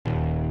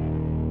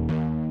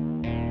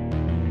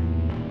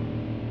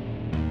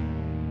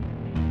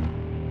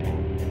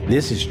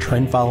This is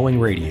Trend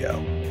Following Radio,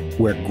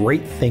 where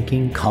great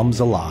thinking comes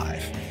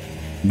alive.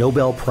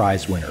 Nobel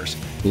Prize winners,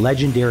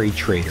 legendary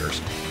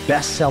traders,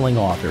 best-selling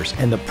authors,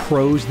 and the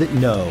pros that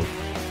know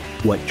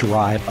what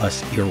drive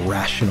us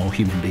irrational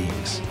human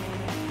beings.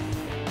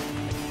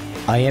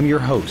 I am your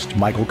host,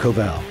 Michael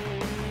Covel.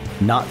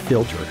 Not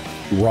filtered,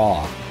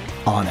 raw,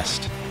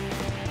 honest.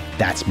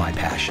 That's my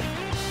passion.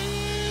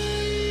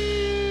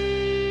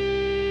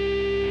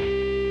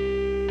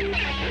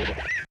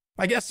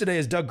 My guest today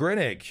is Doug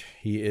Greenig.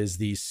 He is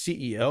the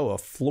CEO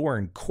of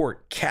Florin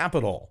Court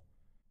Capital,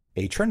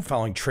 a trend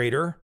following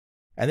trader,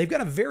 and they've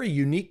got a very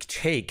unique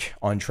take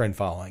on trend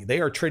following.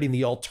 They are trading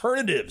the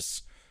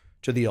alternatives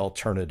to the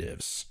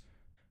alternatives.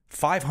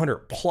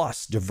 500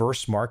 plus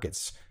diverse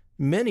markets,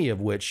 many of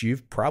which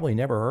you've probably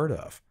never heard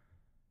of.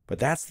 But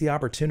that's the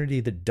opportunity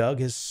that Doug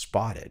has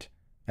spotted,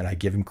 and I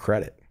give him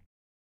credit.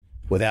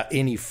 Without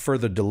any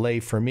further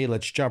delay for me,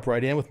 let's jump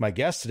right in with my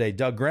guest today,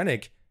 Doug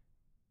Greenig,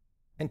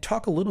 and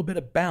talk a little bit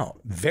about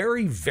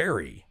very,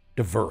 very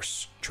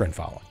diverse trend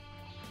following.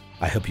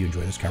 I hope you enjoy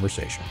this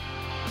conversation.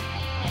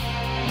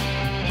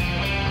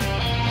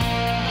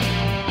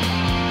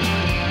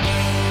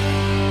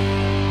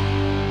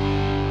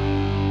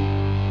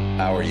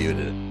 How are you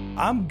today?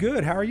 I'm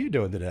good. How are you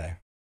doing today?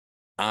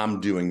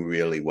 I'm doing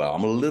really well.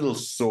 I'm a little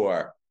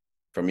sore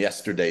from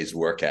yesterday's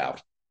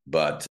workout,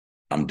 but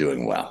I'm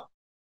doing well.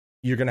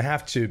 You're going to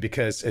have to,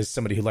 because as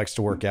somebody who likes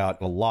to work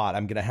out a lot,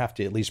 I'm going to have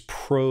to at least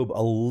probe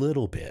a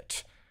little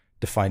bit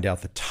to find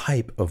out the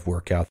type of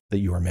workout that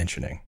you are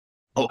mentioning.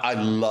 Oh, I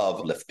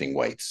love lifting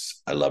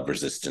weights. I love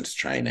resistance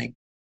training.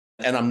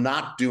 And I'm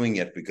not doing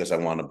it because I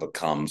want to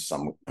become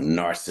some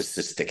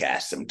narcissistic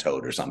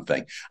asymptote or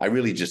something. I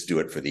really just do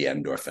it for the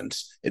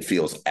endorphins. It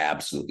feels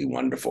absolutely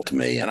wonderful to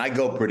me. And I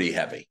go pretty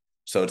heavy.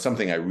 So it's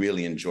something I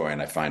really enjoy and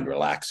I find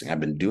relaxing. I've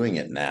been doing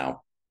it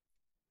now,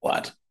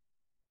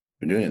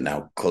 I've been doing it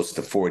now close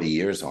to 40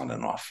 years on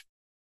and off.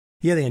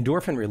 Yeah, the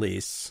endorphin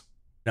release,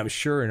 I'm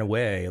sure in a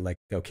way, like,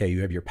 okay,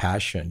 you have your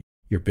passion,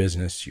 your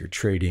business, your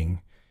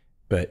trading,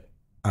 but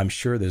I'm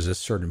sure there's a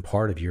certain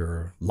part of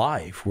your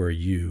life where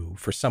you,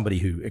 for somebody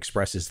who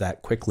expresses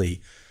that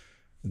quickly,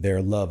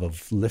 their love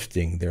of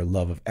lifting, their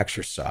love of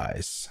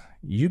exercise,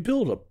 you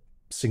build a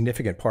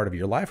significant part of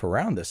your life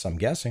around this, I'm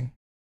guessing.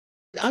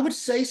 I would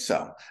say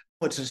so.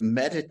 It's a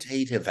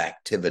meditative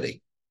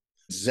activity,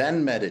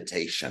 Zen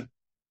meditation.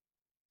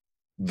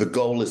 The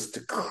goal is to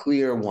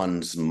clear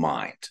one's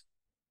mind.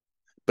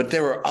 But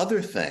there are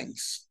other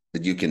things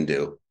that you can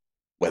do,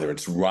 whether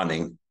it's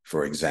running,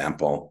 for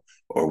example,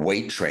 or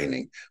weight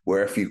training,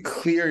 where if you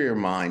clear your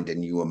mind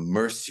and you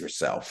immerse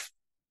yourself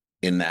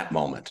in that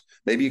moment,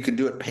 maybe you could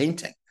do it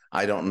painting,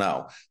 I don't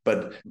know,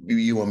 but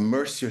you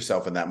immerse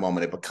yourself in that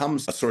moment, it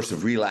becomes a source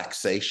of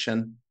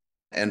relaxation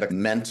and a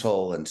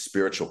mental and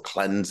spiritual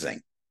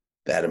cleansing,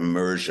 that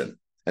immersion.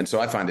 And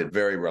so I find it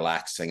very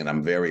relaxing and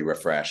I'm very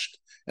refreshed.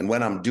 And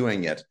when I'm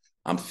doing it,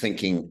 I'm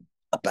thinking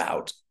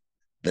about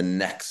the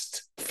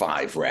next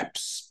 5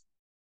 reps,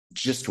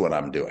 just what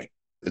I'm doing.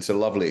 It's a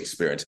lovely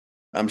experience.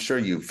 I'm sure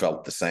you've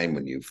felt the same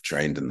when you've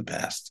trained in the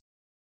past.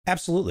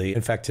 Absolutely.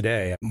 In fact,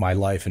 today, my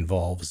life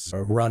involves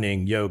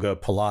running, yoga,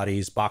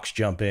 Pilates, box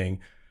jumping,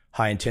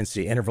 high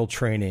intensity interval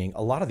training,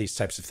 a lot of these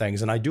types of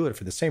things. And I do it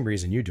for the same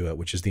reason you do it,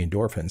 which is the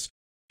endorphins.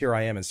 Here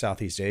I am in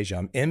Southeast Asia.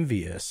 I'm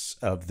envious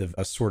of the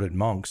assorted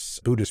monks,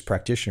 Buddhist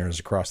practitioners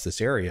across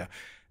this area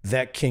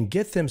that can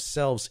get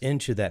themselves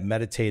into that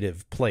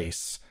meditative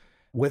place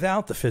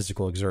without the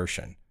physical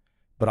exertion.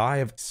 But I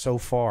have so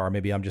far,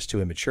 maybe I'm just too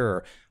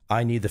immature,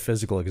 I need the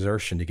physical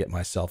exertion to get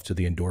myself to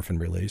the endorphin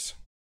release.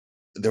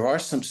 There are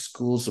some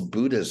schools of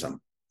Buddhism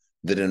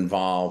that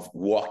involve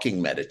walking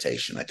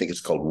meditation. I think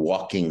it's called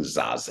walking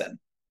zazen.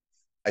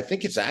 I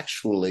think it's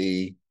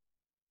actually,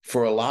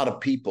 for a lot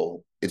of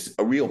people, it's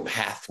a real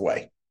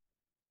pathway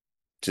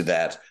to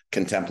that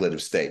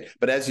contemplative state.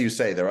 But as you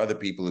say, there are other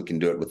people who can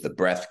do it with the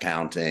breath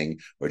counting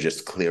or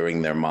just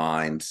clearing their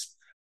minds.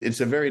 It's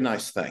a very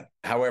nice thing,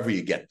 however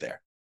you get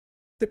there.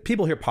 The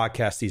people hear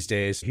podcasts these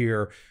days,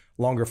 hear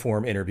longer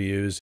form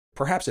interviews.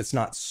 Perhaps it's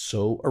not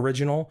so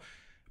original,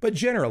 but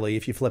generally,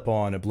 if you flip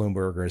on a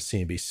Bloomberg or a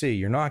CNBC,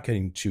 you're not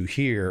going to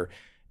hear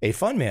a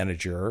fund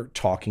manager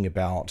talking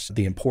about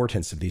the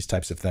importance of these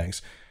types of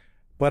things.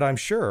 But I'm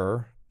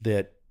sure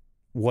that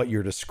what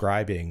you're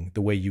describing,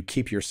 the way you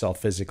keep yourself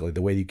physically,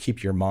 the way you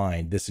keep your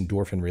mind, this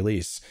endorphin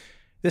release,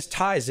 this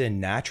ties in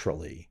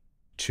naturally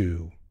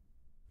to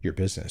your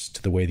business,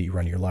 to the way that you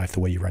run your life, the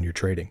way you run your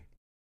trading.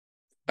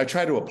 I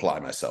try to apply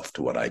myself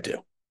to what I do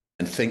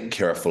and think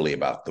carefully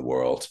about the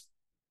world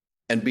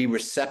and be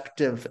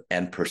receptive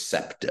and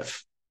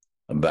perceptive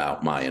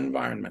about my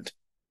environment.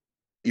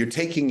 You're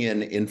taking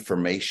in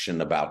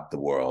information about the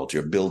world,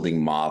 you're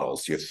building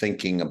models, you're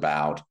thinking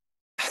about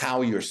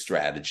how your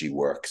strategy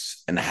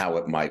works and how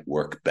it might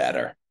work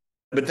better.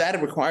 But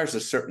that requires a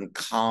certain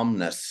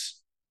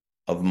calmness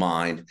of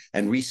mind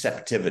and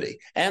receptivity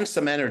and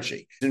some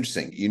energy. It's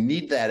interesting. You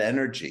need that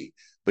energy,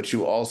 but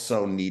you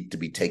also need to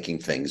be taking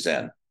things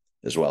in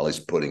as well as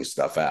putting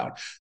stuff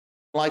out.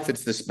 Life,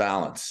 it's this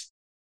balance.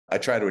 I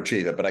try to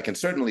achieve it, but I can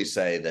certainly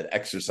say that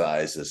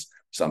exercise is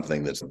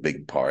something that's a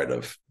big part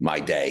of my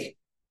day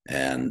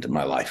and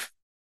my life.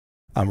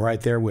 I'm right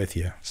there with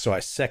you. So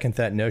I second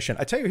that notion.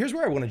 I tell you, here's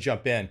where I want to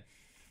jump in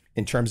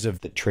terms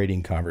of the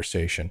trading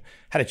conversation.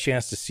 Had a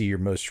chance to see your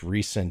most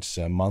recent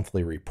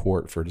monthly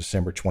report for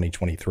December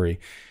 2023.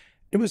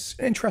 It was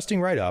an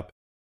interesting write-up.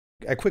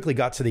 I quickly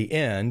got to the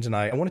end, and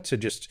I wanted to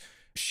just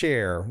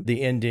share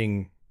the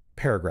ending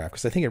paragraph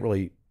because I think it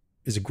really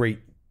is a great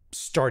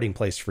starting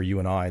place for you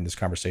and I in this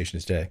conversation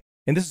today.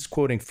 And this is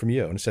quoting from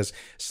you, and it says,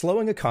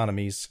 slowing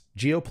economies,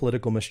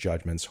 geopolitical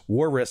misjudgments,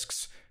 war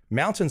risks,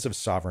 mountains of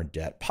sovereign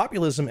debt,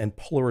 populism and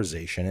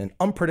polarization, and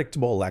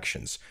unpredictable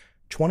elections.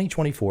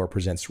 2024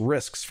 presents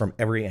risks from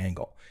every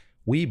angle.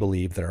 We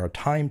believe that our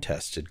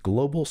time-tested,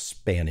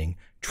 global-spanning,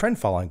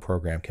 trend-following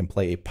program can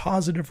play a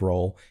positive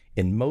role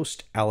in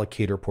most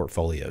allocator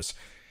portfolios.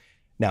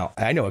 Now,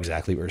 I know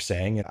exactly what you're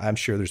saying, and I'm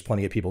sure there's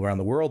plenty of people around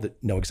the world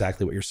that know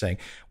exactly what you're saying.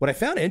 What I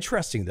found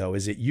interesting, though,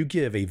 is that you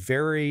give a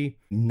very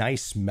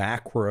nice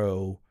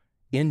macro,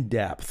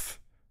 in-depth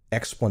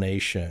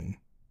explanation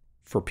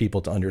for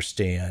people to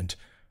understand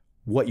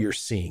what you're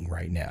seeing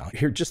right now.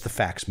 Here, just the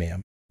facts,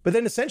 ma'am. But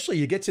then essentially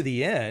you get to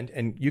the end,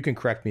 and you can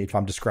correct me if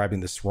I'm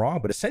describing this wrong,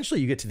 but essentially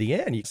you get to the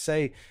end, you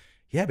say,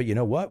 yeah, but you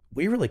know what?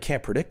 We really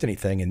can't predict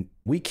anything, and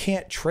we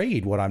can't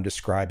trade what I'm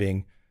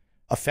describing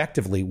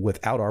effectively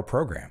without our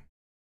program.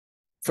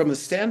 From the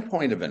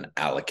standpoint of an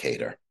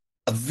allocator,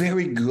 a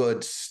very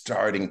good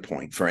starting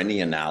point for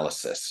any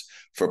analysis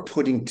for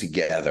putting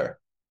together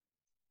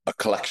a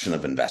collection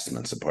of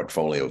investments, a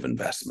portfolio of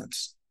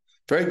investments,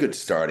 very good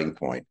starting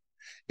point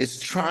is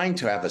trying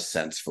to have a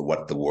sense for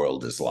what the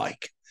world is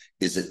like.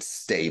 Is it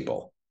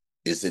stable?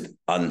 Is it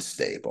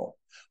unstable?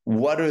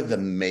 What are the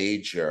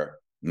major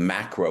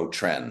macro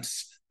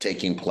trends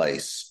taking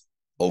place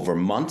over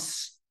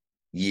months,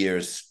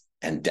 years,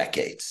 and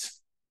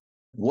decades?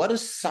 What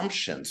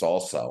assumptions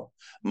also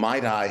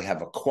might I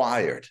have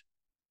acquired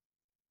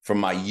from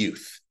my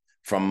youth,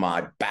 from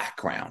my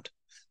background,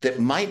 that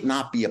might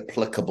not be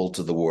applicable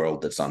to the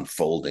world that's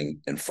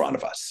unfolding in front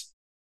of us?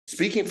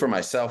 Speaking for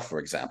myself, for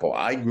example,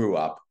 I grew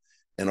up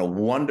in a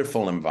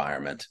wonderful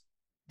environment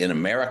in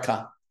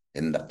America,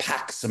 in the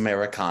Pax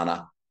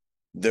Americana.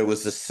 There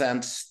was a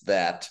sense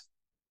that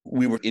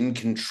we were in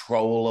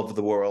control of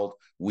the world,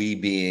 we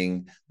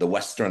being the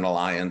Western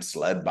Alliance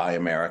led by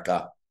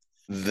America,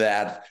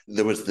 that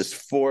there was this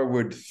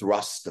forward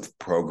thrust of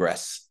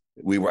progress.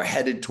 We were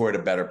headed toward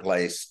a better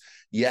place.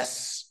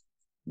 Yes,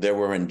 there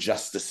were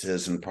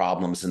injustices and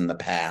problems in the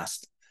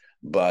past,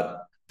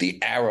 but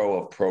the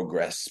arrow of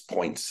progress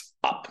points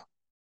up.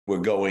 We're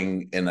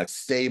going in a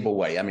stable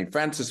way. I mean,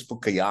 Francis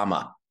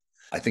Fukuyama,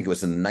 I think it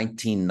was in the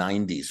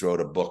 1990s,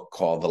 wrote a book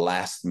called The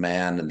Last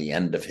Man and the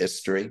End of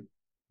History.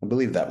 I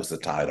believe that was the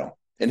title.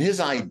 And his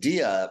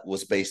idea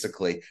was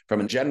basically, from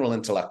a general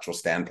intellectual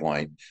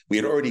standpoint, we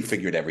had already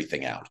figured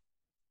everything out.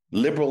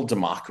 Liberal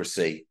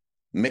democracy,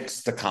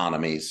 mixed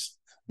economies,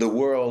 the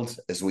world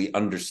as we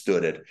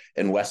understood it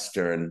in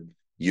Western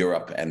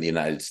Europe and the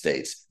United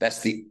States.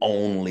 That's the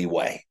only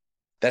way.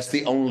 That's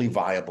the only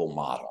viable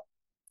model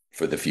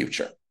for the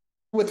future,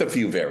 with a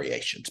few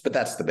variations, but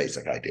that's the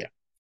basic idea.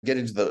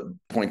 Getting to the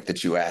point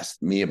that you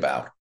asked me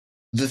about,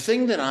 the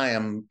thing that I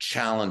am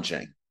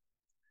challenging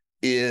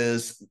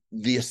is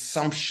the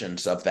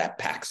assumptions of that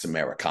Pax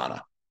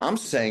Americana. I'm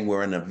saying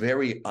we're in a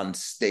very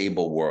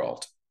unstable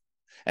world,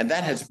 and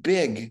that has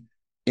big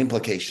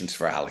implications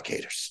for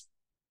allocators,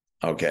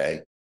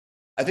 okay?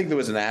 I think there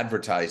was an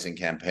advertising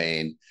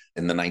campaign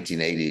in the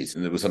 1980s,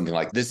 and it was something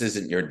like, this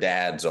isn't your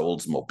dad's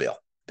Oldsmobile.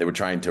 They were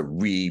trying to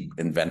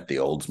reinvent the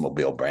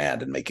Oldsmobile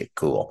brand and make it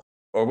cool.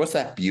 Or what's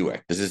that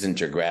Buick? This isn't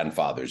your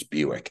grandfather's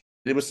Buick.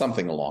 It was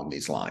something along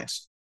these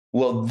lines.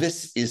 Well,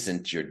 this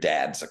isn't your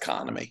dad's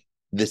economy.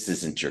 This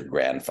isn't your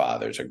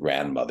grandfather's or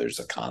grandmother's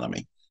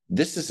economy.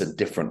 This is a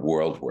different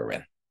world we're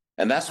in.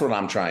 And that's what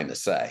I'm trying to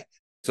say.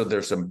 So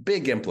there's some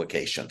big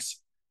implications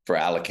for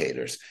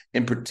allocators,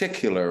 in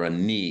particular, a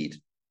need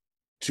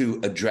to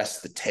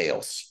address the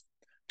tails,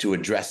 to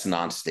address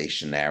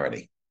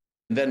non-stationarity.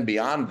 And then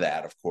beyond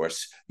that, of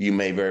course, you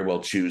may very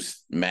well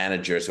choose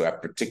managers who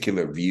have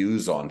particular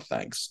views on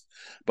things.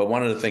 But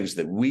one of the things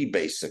that we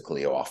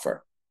basically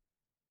offer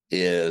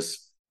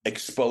is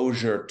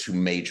exposure to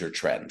major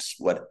trends,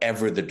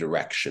 whatever the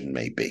direction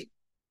may be.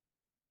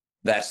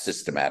 That's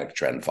systematic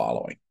trend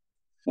following.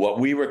 What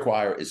we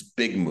require is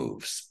big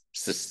moves,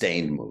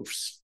 sustained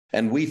moves.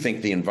 And we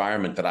think the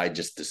environment that I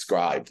just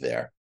described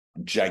there,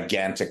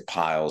 gigantic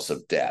piles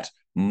of debt,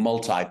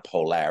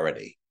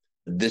 multipolarity,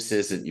 this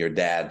isn't your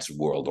dad's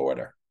world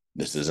order.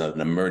 This is an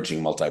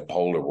emerging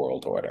multipolar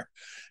world order.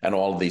 And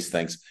all of these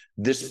things,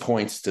 this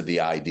points to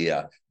the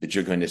idea that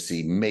you're going to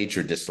see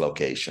major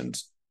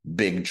dislocations,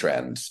 big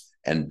trends,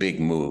 and big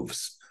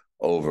moves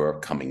over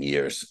coming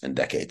years and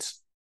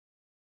decades.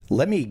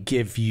 Let me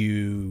give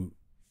you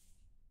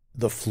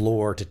the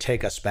floor to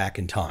take us back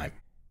in time.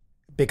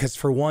 Because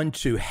for one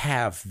to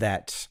have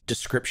that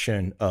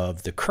description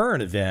of the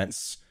current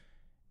events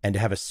and to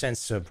have a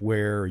sense of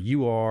where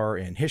you are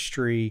in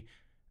history,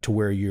 to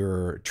where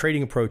your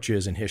trading approach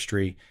is in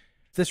history,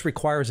 this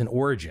requires an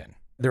origin.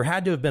 There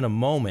had to have been a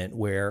moment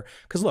where,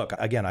 because look,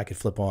 again, I could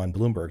flip on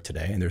Bloomberg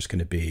today and there's going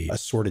to be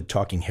assorted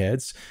talking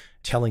heads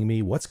telling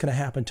me what's going to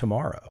happen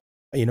tomorrow.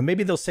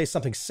 Maybe they'll say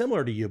something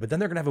similar to you, but then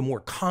they're going to have a more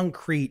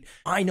concrete,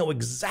 I know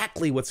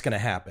exactly what's going to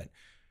happen.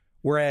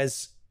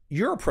 Whereas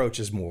your approach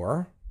is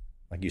more,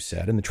 like you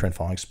said, in the trend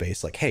following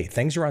space, like, hey,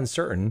 things are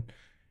uncertain.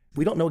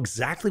 We don't know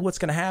exactly what's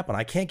going to happen.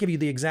 I can't give you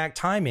the exact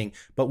timing,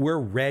 but we're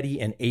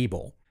ready and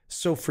able.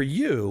 So for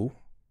you,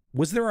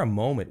 was there a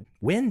moment,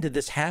 when did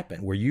this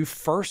happen, where you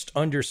first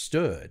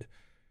understood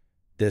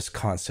this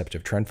concept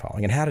of trend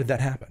following, and how did that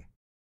happen?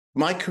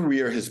 My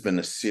career has been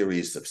a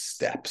series of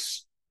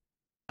steps.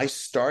 I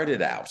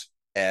started out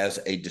as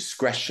a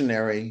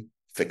discretionary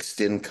fixed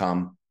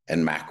income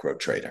and macro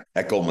trader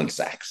at Goldman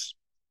Sachs.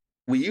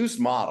 We used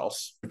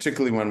models,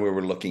 particularly when we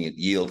were looking at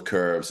yield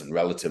curves and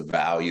relative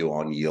value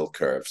on yield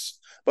curves,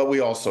 but we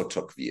also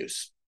took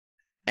views.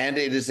 And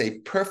it is a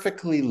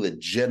perfectly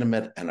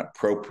legitimate and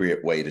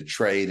appropriate way to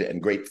trade,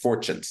 and great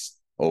fortunes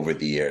over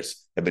the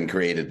years have been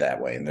created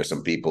that way. And there's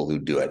some people who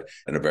do it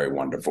in a very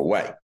wonderful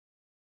way.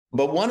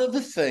 But one of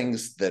the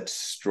things that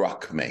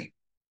struck me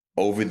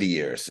over the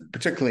years,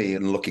 particularly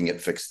in looking at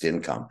fixed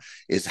income,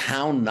 is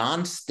how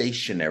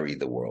non-stationary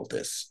the world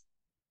is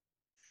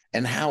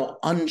and how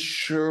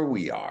unsure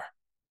we are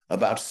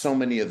about so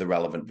many of the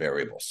relevant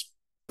variables.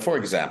 For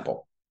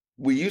example,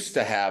 we used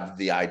to have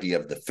the idea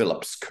of the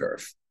Phillips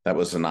curve. That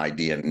was an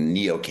idea in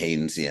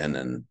neo-Keynesian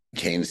and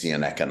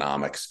Keynesian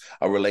economics,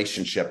 a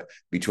relationship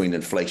between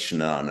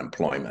inflation and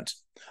unemployment.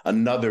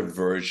 Another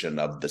version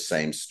of the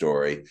same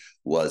story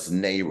was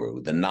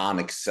NAIRU, the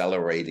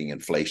non-accelerating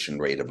inflation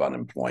rate of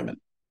unemployment.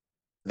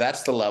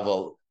 That's the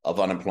level of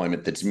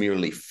unemployment that's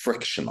merely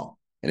frictional.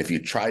 And if you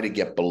try to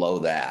get below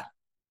that,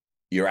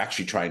 you're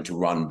actually trying to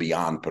run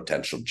beyond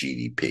potential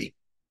GDP.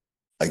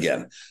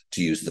 Again,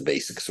 to use the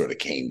basic sort of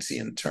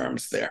Keynesian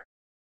terms there.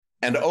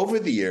 And over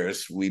the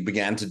years, we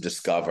began to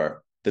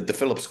discover that the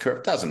Phillips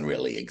curve doesn't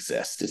really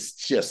exist. It's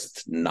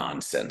just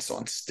nonsense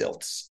on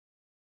stilts.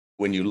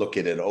 When you look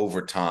at it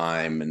over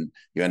time, and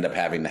you end up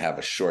having to have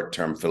a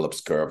short-term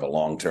Phillips curve, a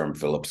long-term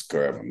Phillips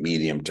curve, a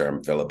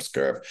medium-term Phillips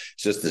curve,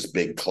 it's just this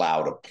big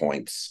cloud of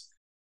points.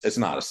 It's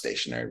not a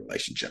stationary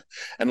relationship.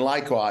 And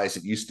likewise,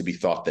 it used to be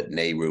thought that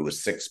NAIRU was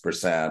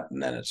 6%,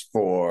 and then it's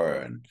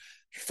 4% and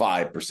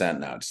 5%.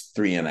 Now it's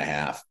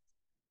 3.5%.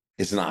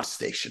 It's not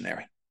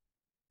stationary.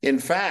 In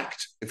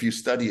fact, if you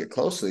study it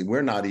closely,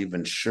 we're not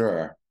even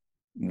sure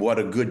what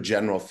a good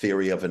general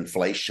theory of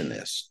inflation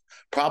is.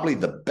 Probably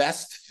the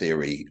best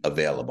theory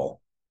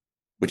available,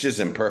 which is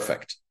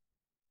imperfect,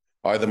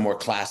 are the more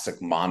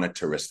classic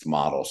monetarist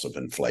models of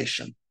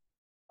inflation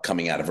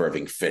coming out of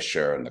Irving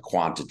Fisher and the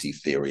quantity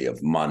theory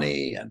of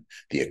money and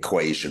the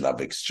equation of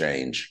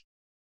exchange.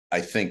 I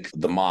think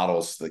the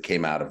models that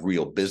came out of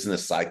real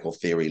business cycle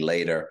theory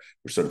later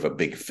were sort of a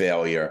big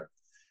failure.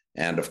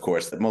 And of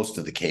course, most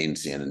of the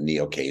Keynesian and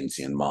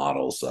neo-Keynesian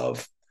models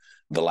of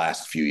the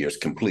last few years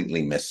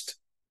completely missed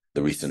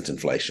the recent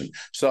inflation.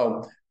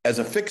 So as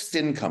a fixed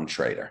income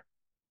trader,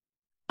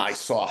 I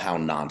saw how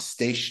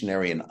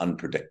non-stationary and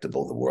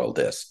unpredictable the world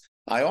is.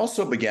 I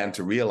also began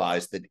to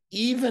realize that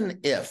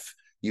even if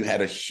you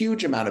had a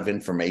huge amount of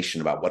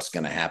information about what's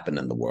going to happen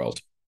in the world,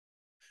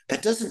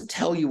 that doesn't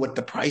tell you what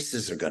the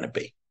prices are going to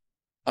be.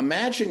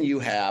 Imagine you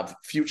have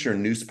future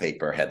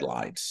newspaper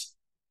headlines,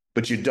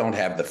 but you don't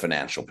have the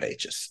financial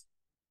pages.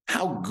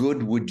 How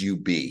good would you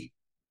be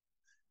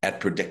at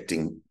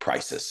predicting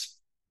prices?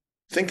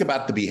 Think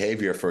about the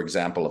behavior, for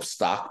example, of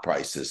stock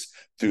prices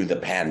through the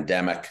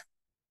pandemic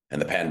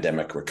and the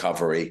pandemic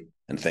recovery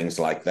and things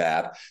like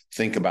that.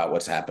 Think about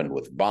what's happened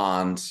with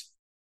bonds.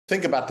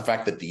 Think about the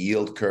fact that the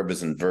yield curve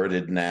is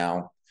inverted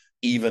now,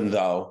 even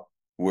though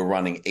we're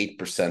running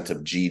 8%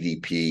 of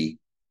GDP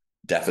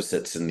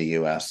deficits in the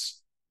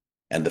US,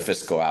 and the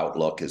fiscal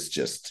outlook is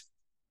just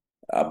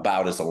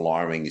about as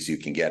alarming as you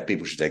can get.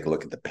 People should take a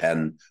look at the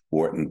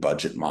Penn-Wharton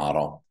budget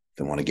model if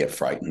they want to get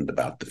frightened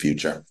about the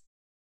future.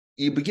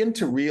 You begin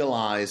to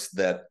realize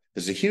that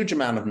there's a huge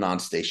amount of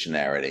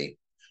non-stationarity.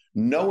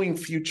 Knowing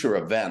future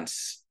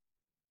events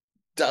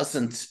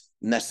doesn't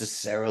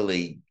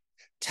necessarily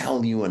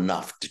tell you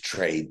enough to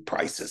trade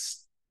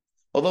prices.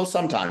 Although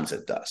sometimes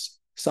it does.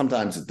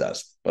 Sometimes it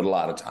does, but a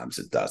lot of times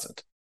it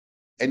doesn't.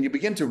 And you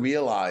begin to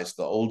realize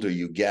the older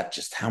you get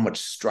just how much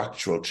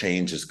structural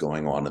change is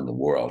going on in the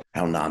world,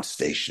 how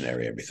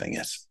non-stationary everything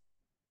is.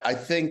 I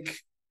think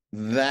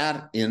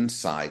that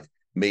insight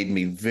made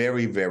me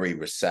very, very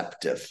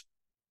receptive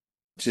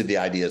to the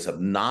ideas of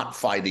not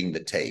fighting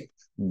the tape,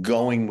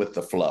 going with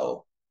the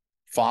flow,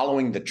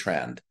 following the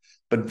trend,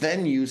 but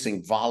then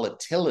using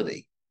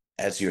volatility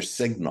as your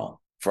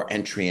signal for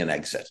entry and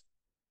exit.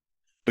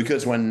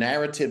 Because when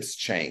narratives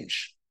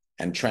change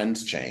and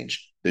trends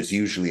change, there's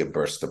usually a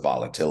burst of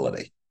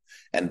volatility.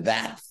 And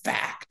that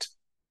fact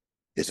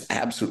is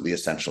absolutely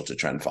essential to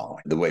trend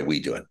following, the way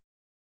we do it.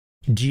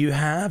 Do you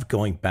have,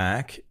 going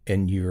back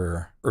in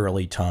your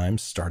early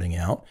times starting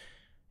out,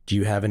 do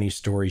you have any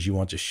stories you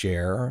want to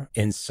share,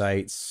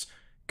 insights,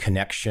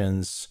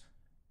 connections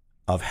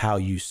of how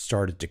you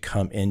started to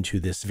come into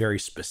this very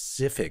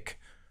specific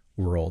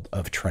world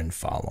of trend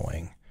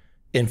following?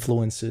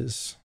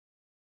 Influences?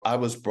 I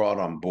was brought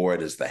on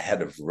board as the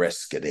head of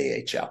risk at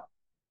AHL.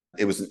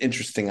 It was an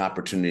interesting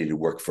opportunity to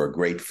work for a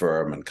great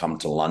firm and come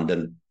to London.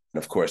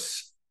 And of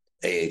course,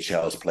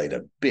 AHL has played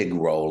a big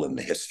role in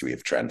the history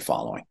of trend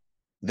following.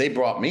 They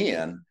brought me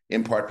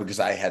in part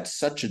because I had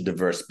such a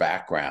diverse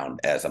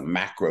background as a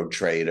macro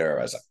trader,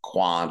 as a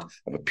quant,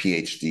 I have a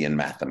PhD in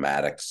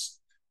mathematics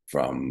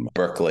from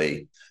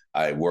Berkeley.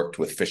 I worked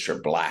with Fisher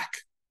Black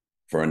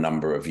for a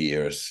number of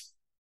years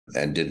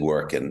and did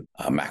work in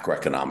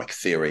macroeconomic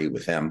theory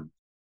with him.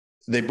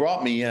 They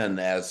brought me in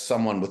as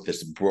someone with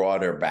this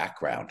broader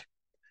background.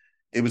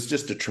 It was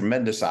just a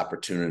tremendous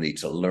opportunity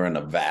to learn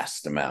a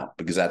vast amount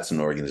because that's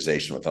an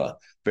organization with a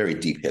very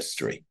deep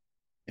history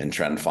in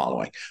trend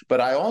following.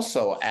 But I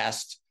also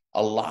asked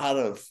a lot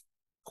of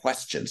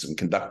questions and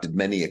conducted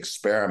many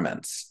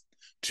experiments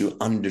to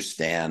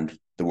understand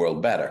the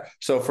world better.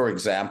 So, for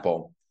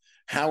example,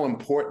 how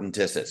important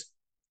is it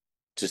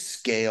to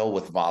scale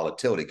with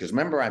volatility? Because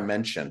remember, I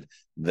mentioned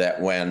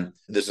that when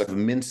there's a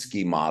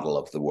Minsky model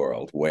of the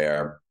world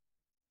where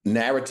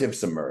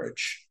narratives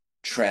emerge,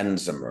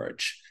 trends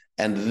emerge,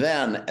 and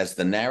then as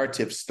the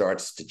narrative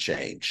starts to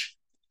change,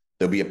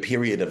 there'll be a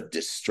period of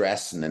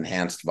distress and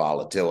enhanced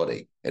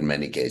volatility in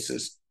many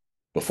cases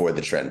before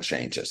the trend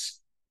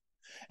changes.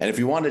 And if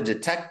you want to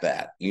detect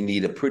that, you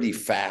need a pretty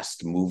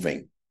fast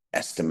moving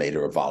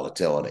estimator of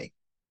volatility.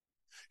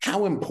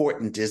 How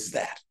important is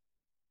that?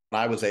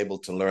 I was able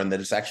to learn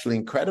that it's actually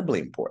incredibly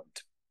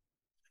important.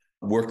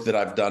 Work that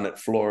I've done at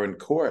Florin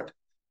Court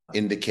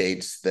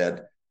indicates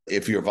that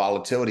if your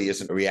volatility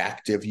isn't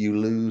reactive, you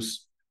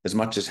lose as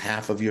much as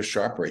half of your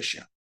Sharpe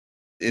ratio.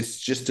 It's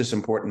just as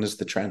important as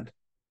the trend.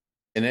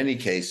 In any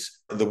case,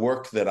 the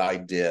work that I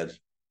did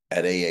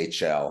at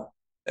AHL,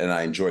 and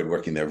I enjoyed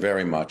working there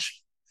very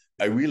much,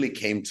 I really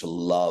came to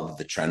love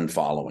the trend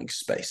following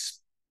space.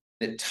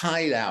 It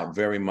tied out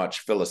very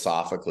much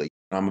philosophically.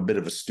 I'm a bit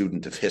of a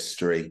student of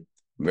history,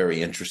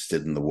 very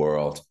interested in the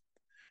world.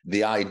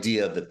 The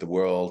idea that the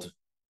world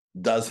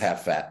does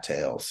have fat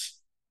tails,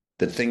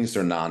 that things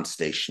are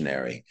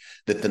non-stationary,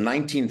 that the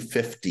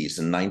 1950s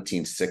and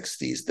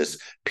 1960s, this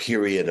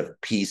period of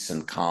peace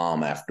and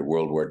calm after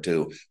World War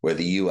II, where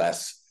the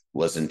US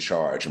was in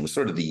charge and was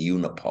sort of the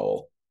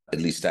unipole,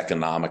 at least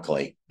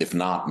economically, if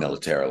not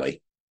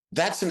militarily,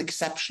 that's an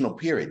exceptional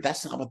period.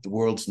 That's not what the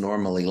world's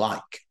normally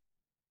like.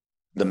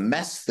 The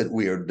mess that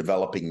we are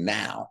developing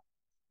now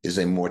is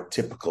a more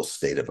typical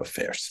state of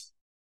affairs.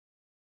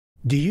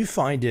 Do you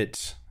find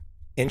it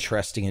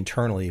interesting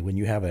internally when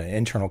you have an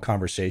internal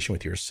conversation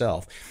with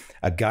yourself,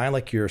 a guy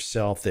like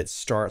yourself that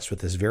starts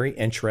with this very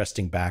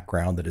interesting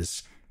background that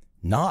is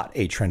not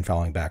a trend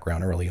following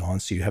background early on,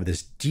 so you have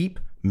this deep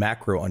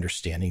macro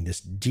understanding, this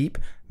deep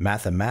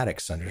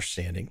mathematics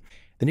understanding,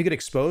 then you get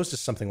exposed to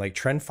something like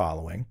trend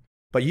following,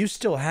 but you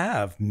still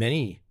have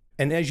many,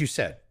 and as you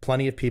said,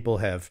 plenty of people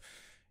have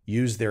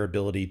use their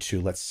ability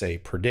to, let's say,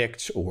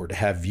 predict or to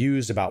have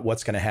views about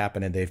what's going to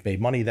happen, and they've made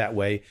money that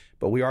way.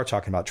 But we are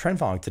talking about trend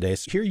following today.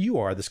 So here you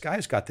are, this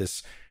guy's got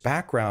this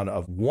background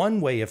of one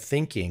way of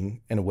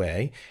thinking in a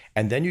way,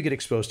 and then you get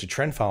exposed to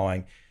trend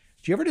following.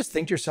 Do you ever just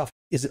think to yourself,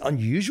 is it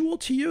unusual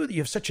to you that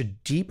you have such a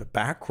deep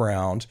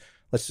background,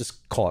 let's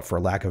just call it, for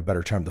lack of a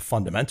better term, the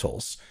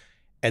fundamentals,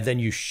 and then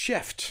you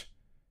shift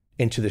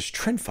into this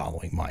trend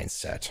following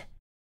mindset?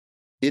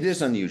 It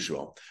is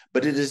unusual,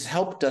 but it has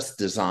helped us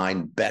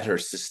design better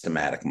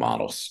systematic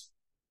models.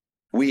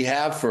 We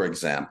have, for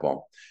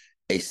example,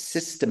 a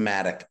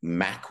systematic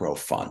macro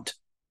fund.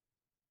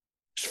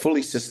 It's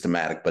fully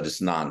systematic, but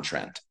it's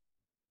non-trend.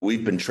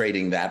 We've been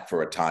trading that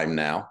for a time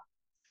now.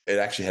 It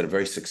actually had a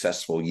very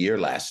successful year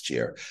last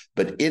year,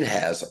 but it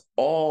has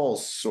all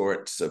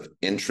sorts of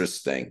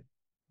interesting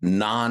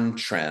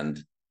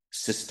non-trend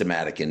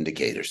systematic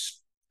indicators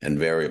and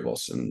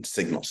variables and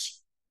signals.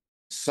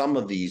 Some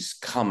of these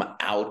come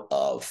out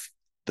of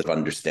the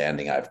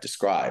understanding I've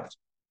described.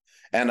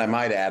 And I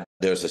might add,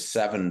 there's a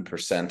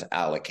 7%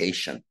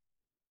 allocation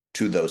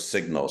to those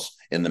signals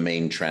in the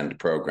main trend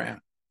program.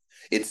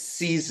 It's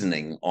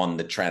seasoning on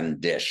the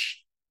trend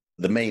dish.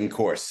 The main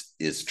course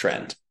is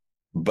trend,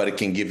 but it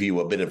can give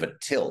you a bit of a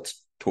tilt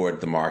toward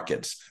the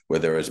markets where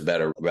there is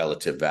better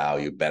relative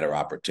value, better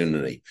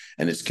opportunity,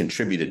 and it's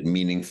contributed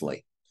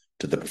meaningfully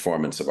to the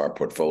performance of our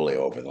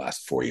portfolio over the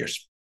last 4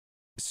 years.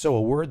 So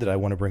a word that I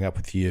want to bring up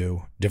with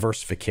you,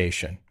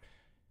 diversification.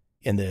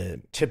 In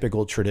the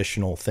typical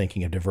traditional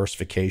thinking of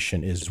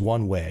diversification is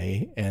one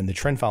way, and the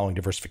trend following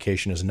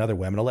diversification is another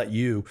way. I'm going to let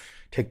you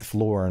take the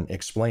floor and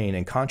explain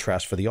and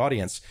contrast for the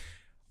audience.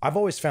 I've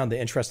always found the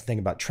interesting thing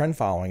about trend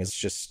following is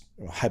just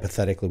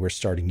hypothetically, we're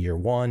starting year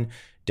one,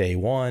 day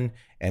one,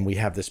 and we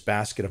have this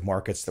basket of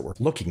markets that we're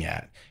looking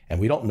at, and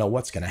we don't know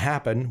what's going to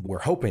happen. We're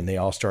hoping they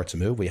all start to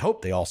move. We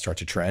hope they all start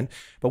to trend,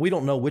 but we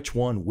don't know which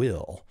one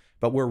will.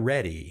 But we're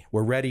ready.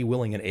 We're ready,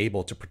 willing, and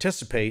able to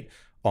participate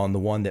on the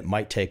one that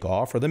might take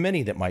off or the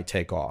many that might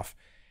take off.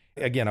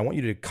 Again, I want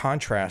you to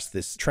contrast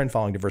this trend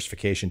following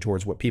diversification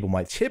towards what people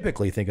might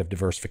typically think of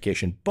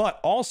diversification, but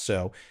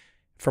also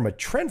from a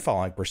trend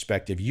following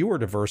perspective, you are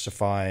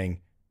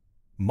diversifying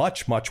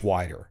much, much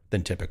wider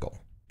than typical.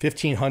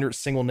 1,500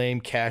 single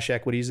name cash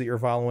equities that you're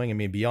following. I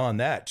mean, beyond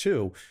that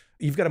too,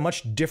 you've got a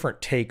much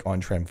different take on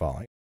trend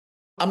following.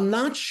 I'm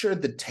not sure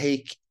the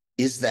take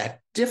is that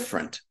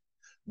different,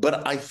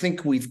 but I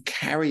think we've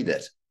carried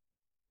it.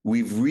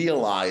 We've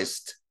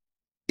realized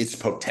its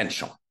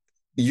potential.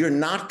 You're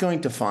not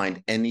going to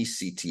find any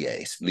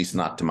CTAs, at least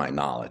not to my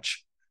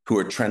knowledge, who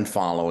are trend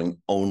following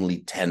only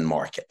 10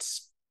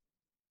 markets.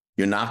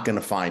 You're not going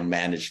to find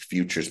managed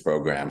futures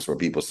programs where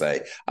people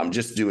say, I'm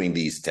just doing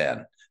these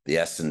 10, the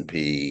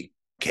S&P,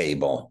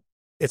 Covel.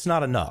 It's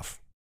not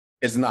enough.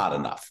 It's not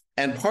enough.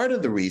 And part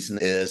of the reason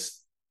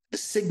is the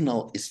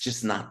signal is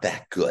just not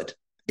that good.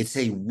 It's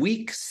a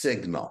weak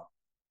signal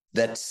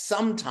that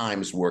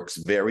sometimes works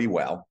very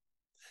well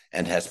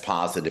and has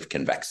positive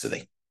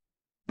convexity,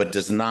 but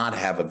does not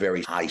have a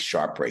very high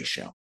Sharpe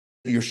ratio.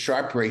 Your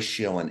Sharpe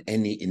ratio in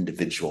any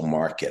individual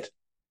market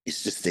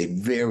is just a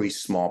very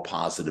small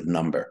positive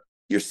number.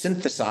 You're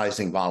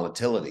synthesizing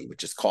volatility,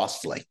 which is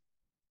costly.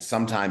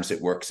 Sometimes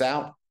it works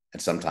out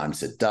and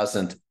sometimes it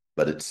doesn't,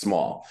 but it's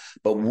small.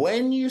 But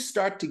when you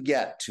start to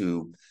get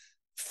to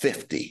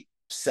 50,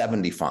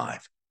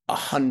 75,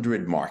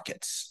 100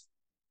 markets,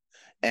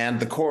 and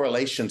the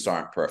correlations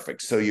aren't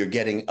perfect, so you're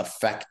getting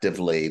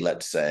effectively,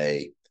 let's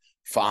say,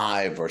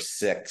 5 or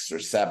 6 or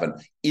 7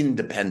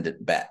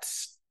 independent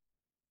bets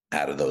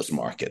out of those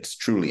markets,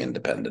 truly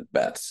independent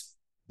bets,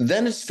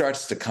 then it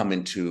starts to come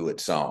into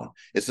its own.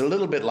 It's a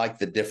little bit like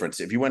the difference.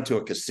 If you went to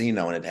a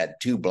casino and it had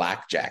 2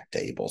 blackjack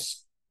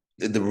tables,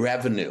 the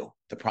revenue,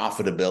 the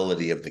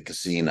profitability of the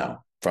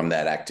casino from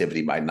that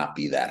activity might not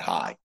be that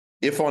high.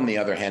 If, on the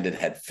other hand, it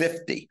had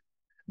 50,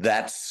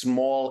 that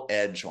small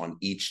edge on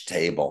each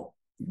table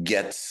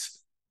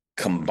gets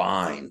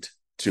combined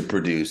to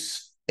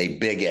produce a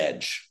big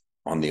edge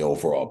on the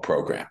overall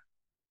program.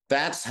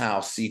 That's how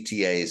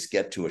CTAs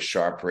get to a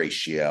Sharpe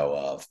ratio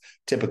of,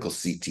 typical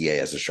CTA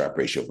has a Sharpe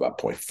ratio of about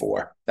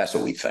 0.4. That's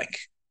what we think.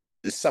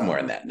 It's somewhere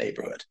in that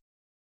neighborhood,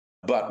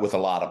 but with a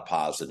lot of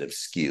positive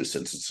skew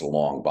since it's a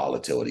long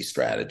volatility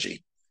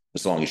strategy,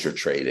 as long as you're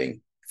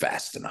trading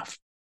fast enough.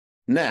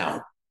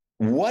 Now,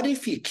 what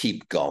if you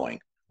keep going?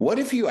 What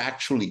if you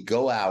actually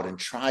go out and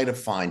try to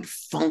find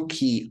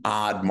funky,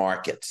 odd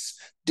markets,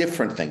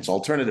 different things,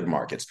 alternative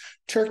markets,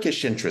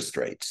 Turkish interest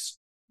rates,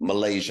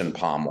 Malaysian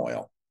palm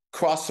oil,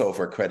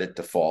 crossover credit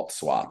default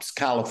swaps,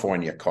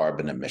 California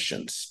carbon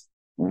emissions,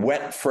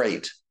 wet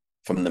freight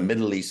from the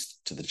Middle East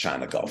to the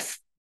China Gulf,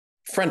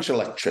 French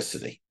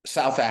electricity,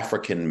 South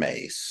African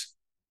maize,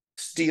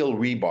 steel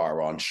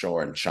rebar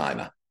onshore in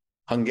China,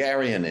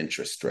 Hungarian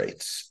interest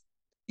rates,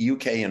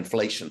 UK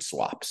inflation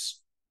swaps,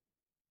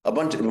 a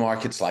bunch of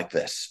markets like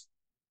this.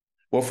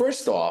 Well,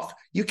 first off,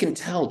 you can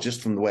tell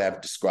just from the way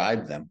I've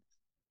described them,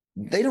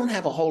 they don't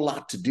have a whole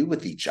lot to do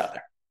with each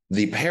other.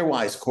 The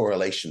pairwise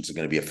correlations are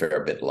going to be a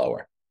fair bit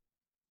lower.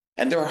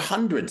 And there are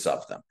hundreds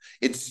of them.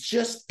 It's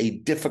just a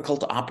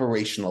difficult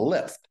operational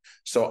lift.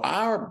 So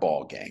our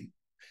ball game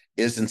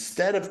is,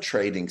 instead of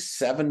trading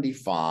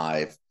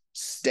 75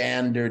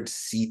 standard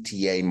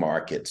CTA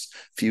markets,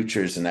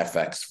 futures and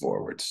FX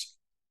forwards,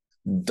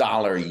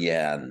 dollar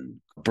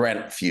yen,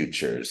 Brent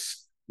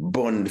futures,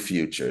 Bund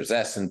futures,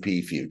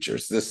 S&P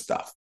futures, this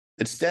stuff.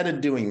 Instead of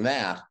doing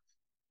that,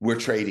 we're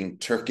trading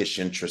Turkish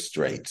interest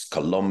rates,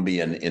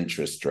 Colombian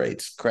interest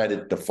rates,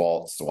 credit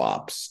default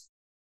swaps,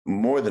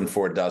 more than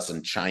 4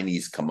 dozen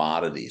Chinese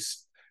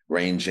commodities,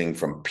 ranging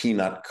from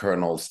peanut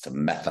kernels to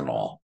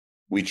methanol.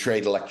 We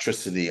trade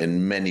electricity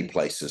in many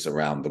places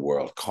around the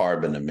world,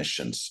 carbon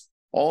emissions,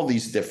 all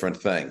these different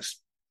things.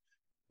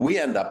 We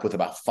end up with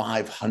about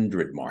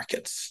 500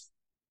 markets,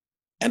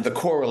 and the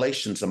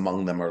correlations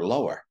among them are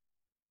lower.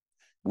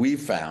 We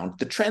found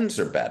the trends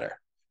are better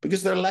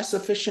because they're less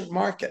efficient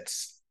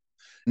markets.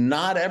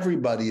 Not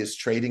everybody is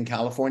trading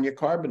California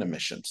carbon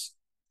emissions.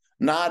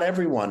 Not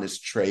everyone is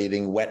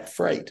trading wet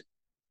freight.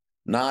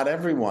 Not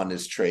everyone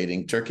is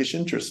trading Turkish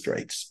interest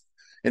rates.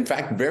 In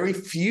fact, very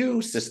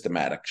few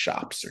systematic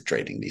shops are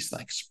trading these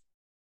things.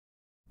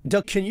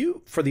 Doug, can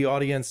you, for the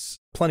audience,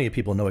 plenty of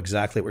people know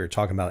exactly what you're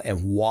talking about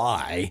and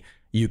why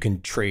you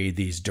can trade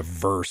these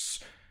diverse,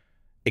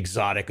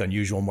 exotic,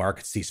 unusual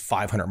markets, these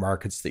 500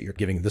 markets that you're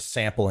giving the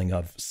sampling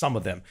of some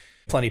of them.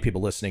 Plenty of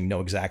people listening know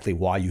exactly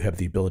why you have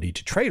the ability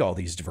to trade all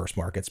these diverse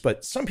markets.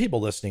 But some people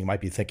listening might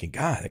be thinking,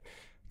 God, that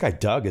guy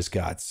Doug has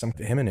got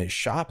him in his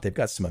shop, they've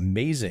got some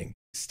amazing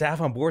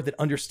staff on board that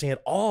understand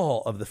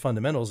all of the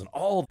fundamentals and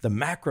all the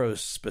macro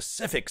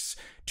specifics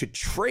to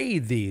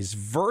trade these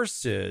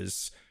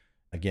versus,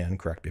 again,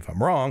 correct me if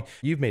I'm wrong,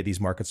 you've made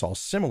these markets all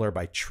similar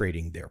by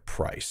trading their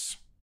price.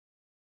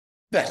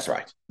 That's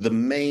right. The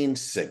main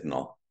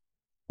signal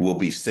will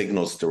be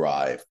signals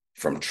derived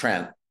from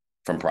trend,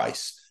 from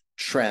price,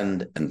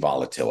 trend, and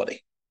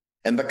volatility.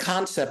 And the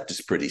concept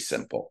is pretty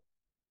simple.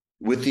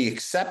 With the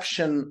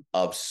exception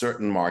of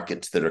certain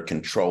markets that are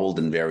controlled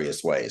in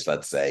various ways,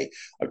 let's say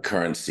a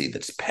currency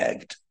that's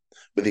pegged,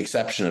 with the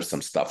exception of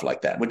some stuff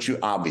like that, which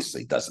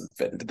obviously doesn't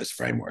fit into this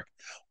framework.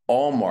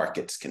 All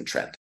markets can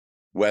trend,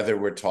 whether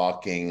we're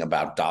talking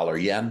about dollar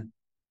yen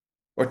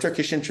or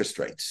Turkish interest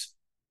rates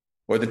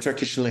or the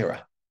Turkish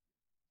lira.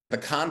 The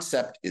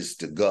concept is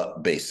to go,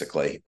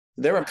 basically,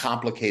 there are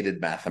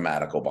complicated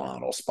mathematical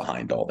models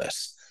behind all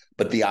this,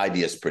 but the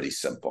idea is pretty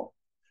simple.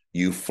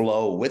 You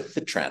flow with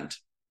the trend,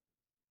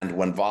 and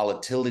when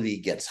volatility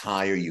gets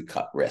higher, you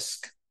cut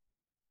risk.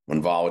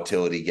 When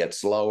volatility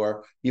gets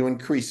lower, you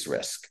increase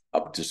risk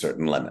up to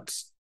certain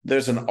limits.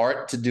 There's an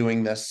art to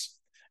doing this,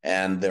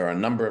 and there are a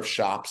number of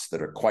shops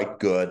that are quite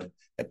good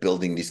at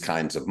building these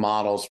kinds of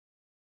models.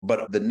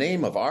 But the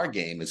name of our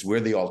game is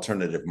we're the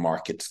alternative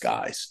markets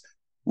guys.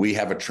 We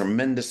have a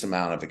tremendous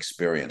amount of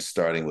experience,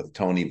 starting with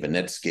Tony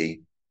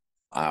Vinitsky,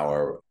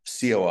 our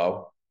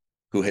COO,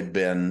 who had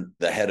been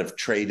the head of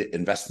trade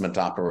investment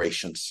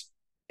operations,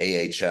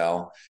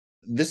 AHL.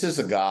 This is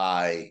a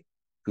guy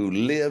who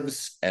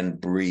lives and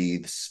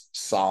breathes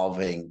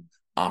solving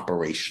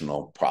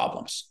operational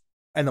problems.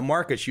 And the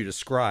markets you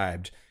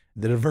described,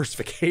 the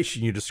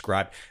diversification you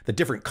described, the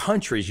different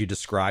countries you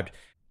described,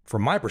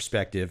 from my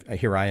perspective,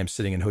 here I am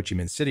sitting in Ho Chi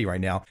Minh City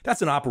right now,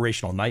 that's an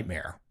operational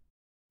nightmare.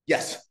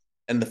 Yes.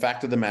 And the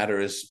fact of the matter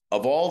is,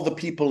 of all the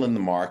people in the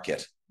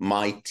market,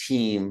 my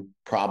team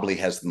probably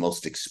has the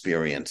most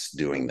experience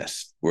doing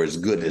this. We're as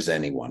good as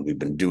anyone. We've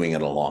been doing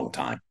it a long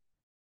time.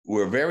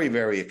 We're a very,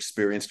 very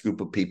experienced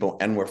group of people,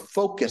 and we're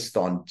focused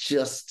on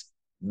just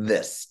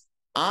this.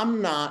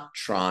 I'm not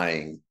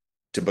trying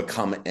to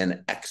become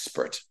an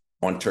expert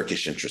on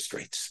Turkish interest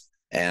rates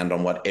and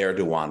on what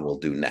Erdogan will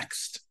do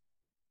next.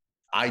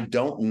 I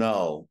don't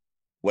know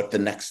what the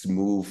next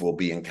move will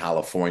be in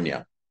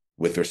California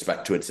with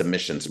respect to its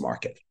emissions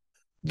market.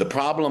 The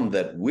problem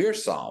that we're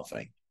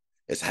solving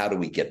is how do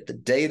we get the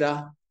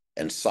data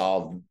and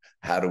solve,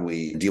 how do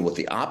we deal with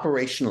the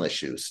operational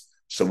issues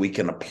so we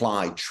can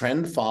apply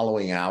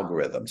trend-following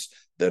algorithms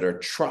that are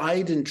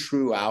tried and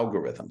true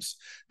algorithms.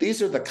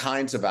 These are the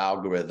kinds of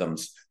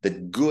algorithms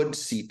that good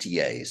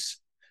CTAs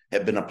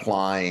have been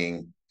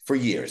applying for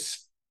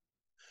years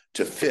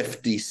to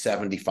 50,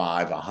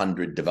 75,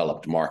 100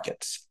 developed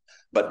markets.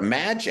 But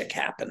magic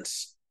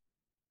happens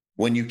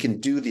when you can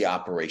do the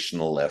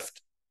operational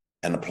lift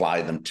and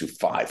apply them to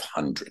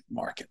 500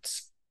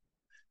 markets.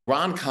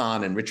 Ron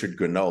Kahn and Richard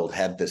Grenold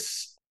had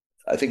this,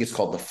 I think it's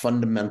called the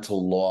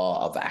fundamental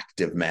law of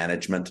active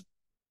management.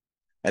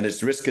 And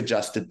it's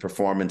risk-adjusted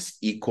performance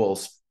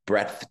equals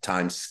breadth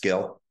times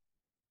skill.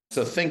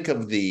 So think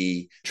of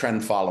the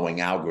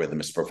trend-following algorithm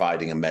as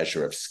providing a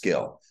measure of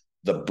skill.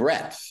 The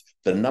breadth,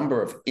 the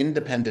number of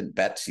independent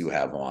bets you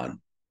have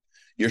on,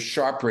 your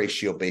Sharpe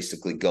ratio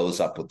basically goes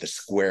up with the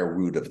square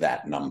root of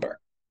that number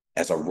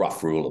as a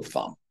rough rule of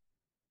thumb.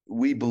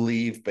 We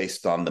believe,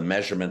 based on the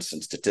measurements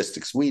and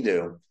statistics we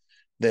do,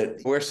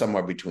 that we're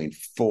somewhere between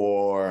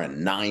 4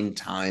 and 9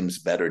 times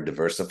better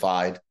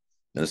diversified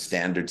than a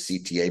standard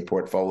CTA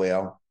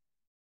portfolio.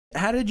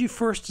 How did you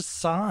first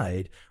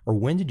decide, or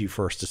when did you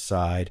first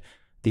decide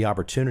the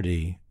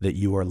opportunity that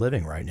you are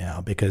living right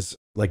now? Because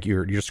like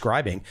you're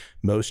describing,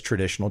 most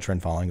traditional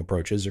trend following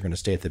approaches are going to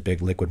stay at the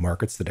big liquid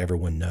markets that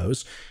everyone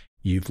knows.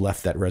 You've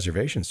left that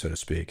reservation, so to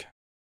speak.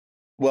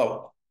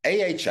 Well,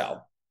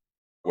 AHL,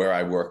 where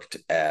I worked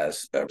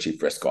as a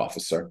chief risk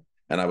officer,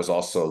 and I was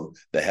also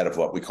the head of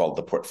what we called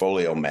the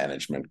portfolio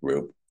management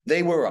group,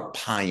 they were a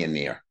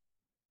pioneer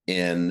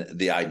in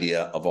the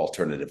idea of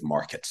alternative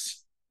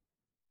markets.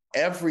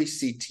 Every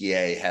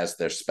CTA has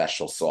their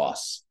special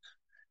sauce.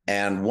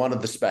 And one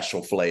of the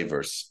special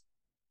flavors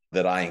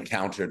that I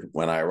encountered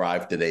when I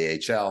arrived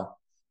at AHL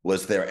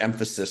was their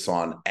emphasis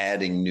on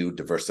adding new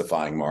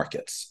diversifying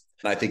markets.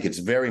 And I think it's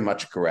very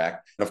much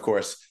correct. And of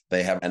course,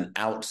 they have an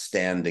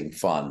outstanding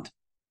fund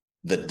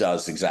that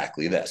does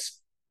exactly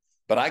this.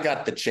 But I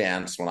got the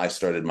chance when I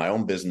started my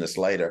own business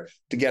later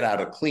to get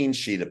out a clean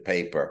sheet of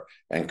paper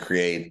and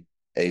create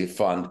a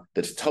fund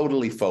that's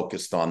totally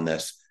focused on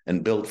this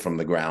and built from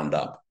the ground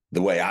up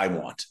the way I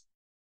want.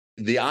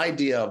 The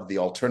idea of the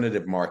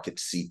alternative market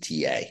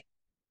CTA,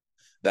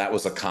 that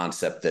was a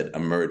concept that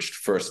emerged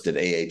first at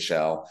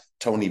AHL.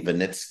 Tony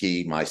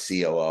Vinitsky, my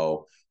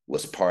COO,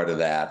 was part of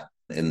that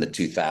in the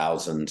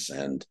 2000s,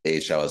 and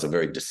AHL has a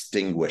very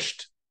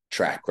distinguished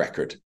track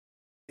record.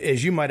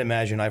 As you might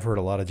imagine, I've heard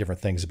a lot of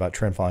different things about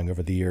trend following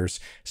over the years,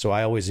 so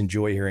I always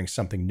enjoy hearing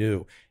something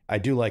new. I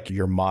do like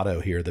your motto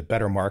here, that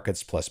better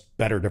markets plus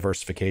better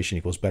diversification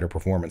equals better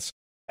performance.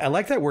 I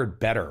like that word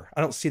better.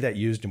 I don't see that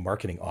used in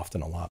marketing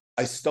often a lot.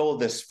 I stole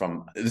this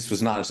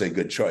was not a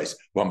good choice,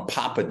 from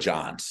Papa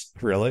John's.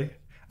 Really?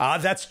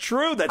 That's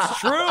true. That's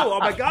true. Oh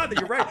my God,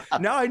 you're right.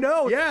 Now I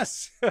know.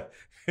 Yes.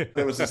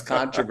 There was this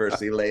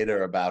controversy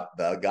later about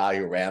the guy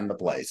who ran the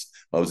place.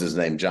 What was his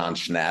name? John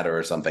Schnatter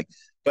or something.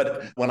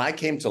 But when I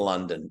came to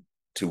London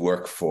to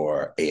work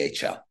for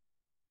AHL,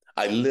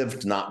 I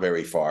lived not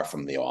very far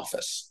from the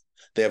office.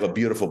 They have a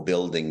beautiful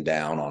building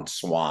down on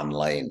Swan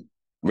Lane,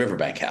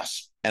 Riverbank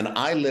House. And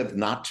I lived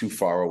not too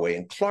far away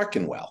in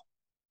Clerkenwell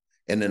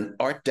in an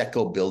Art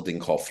Deco building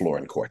called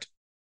Florin Court.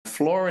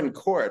 Florin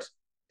Court,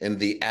 in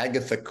the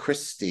Agatha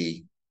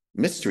Christie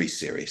mystery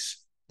series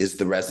is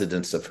the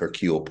residence of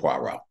Hercule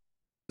Poirot.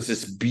 It's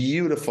this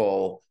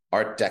beautiful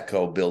Art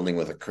Deco building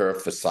with a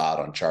curved facade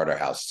on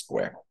Charterhouse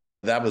Square.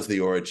 That was the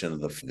origin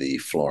of the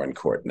Florin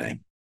Court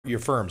name. Your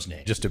firm's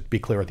name, just to be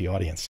clear with the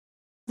audience.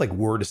 Like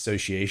word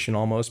association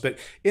almost, but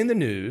in the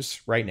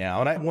news right now,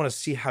 and I want to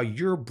see how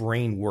your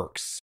brain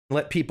works.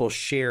 Let people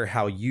share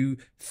how you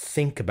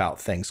think about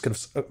things.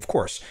 Because, of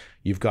course,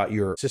 you've got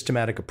your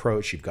systematic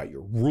approach, you've got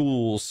your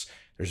rules.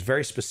 There's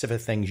very specific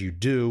things you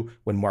do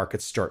when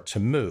markets start to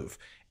move.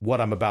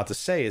 What I'm about to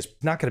say is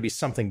not going to be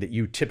something that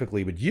you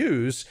typically would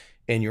use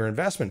in your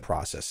investment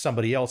process.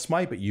 Somebody else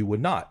might, but you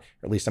would not.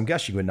 Or at least I'm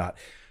guessing you would not.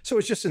 So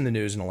it's just in the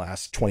news in the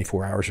last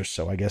 24 hours or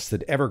so, I guess,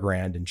 that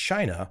Evergrande in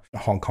China, a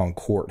Hong Kong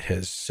court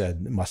has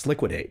said must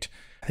liquidate.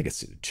 I think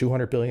it's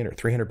 200 billion or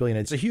 300 billion.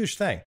 It's a huge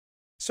thing.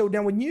 So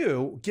now when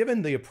you,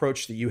 given the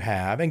approach that you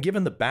have and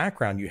given the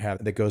background you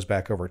have that goes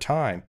back over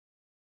time,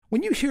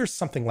 when you hear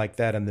something like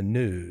that in the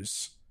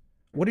news,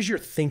 what does your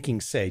thinking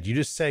say? Do you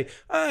just say,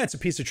 it's a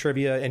piece of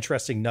trivia,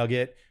 interesting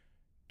nugget?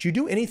 Do you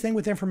do anything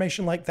with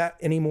information like that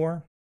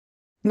anymore?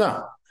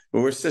 No,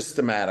 we're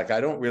systematic. I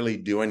don't really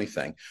do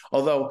anything.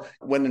 Although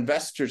when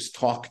investors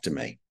talk to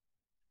me,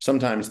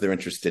 sometimes they're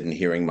interested in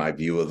hearing my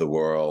view of the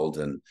world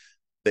and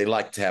they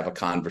like to have a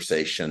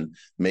conversation.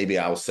 Maybe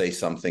I'll say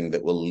something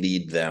that will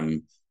lead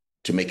them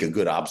to make a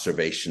good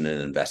observation in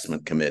an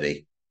investment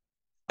committee.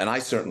 And I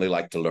certainly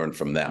like to learn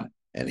from them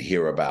and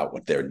hear about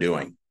what they're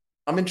doing.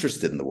 I'm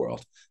interested in the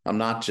world. I'm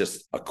not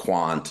just a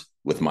quant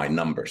with my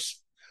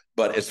numbers.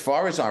 But as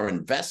far as our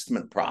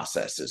investment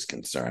process is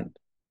concerned,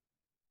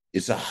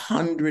 it's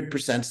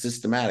 100%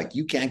 systematic.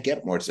 You can't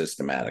get more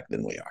systematic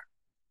than we are.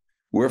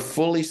 We're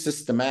fully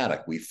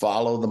systematic. We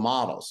follow the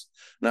models.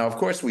 Now, of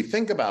course, we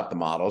think about the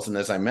models. And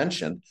as I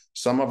mentioned,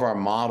 some of our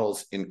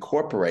models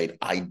incorporate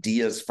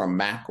ideas from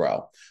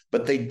macro,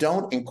 but they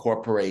don't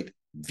incorporate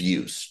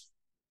views.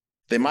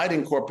 They might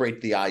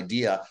incorporate the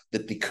idea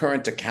that the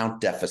current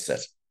account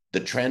deficit, the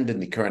trend in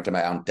the current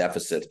account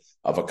deficit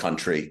of a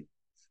country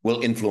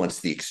will influence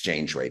the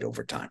exchange rate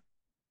over time.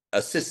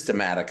 A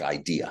systematic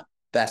idea.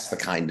 That's the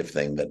kind of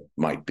thing that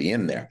might be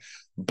in there.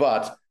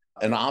 But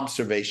an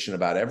observation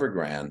about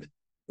Evergrande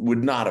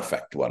would not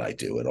affect what I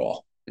do at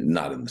all,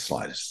 not in the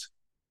slightest.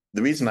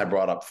 The reason I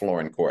brought up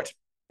Florin Court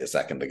a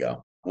second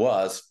ago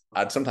was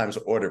I'd sometimes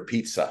order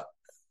pizza,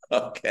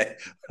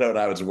 when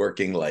I was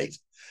working late,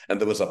 and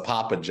there was a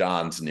Papa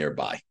John's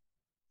nearby.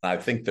 I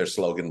think their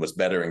slogan was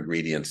better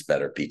ingredients,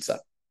 better pizza.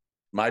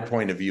 My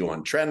point of view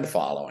on trend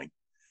following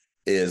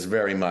is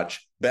very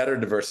much better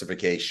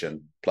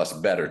diversification plus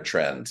better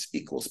trends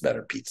equals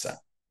better pizza.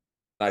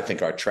 I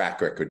think our track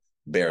record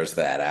bears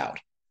that out.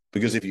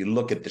 Because if you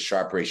look at the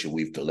Sharpe ratio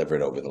we've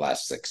delivered over the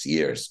last 6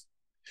 years,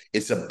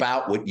 it's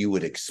about what you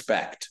would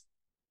expect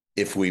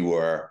if we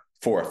were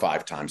 4 or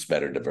 5 times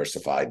better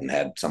diversified and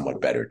had somewhat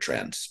better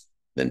trends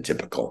than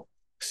typical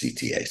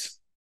CTAs.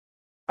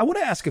 I want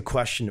to ask a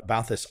question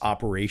about this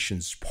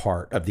operations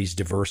part of these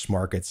diverse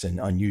markets and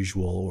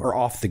unusual or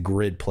off the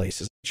grid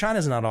places.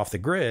 China's not off the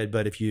grid,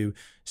 but if you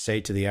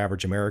say to the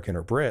average American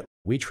or Brit,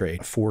 we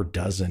trade 4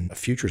 dozen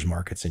futures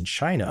markets in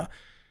China,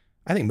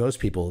 I think most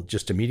people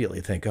just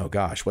immediately think, oh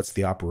gosh, what's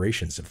the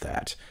operations of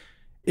that?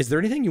 Is there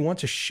anything you want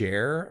to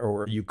share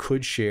or you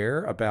could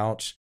share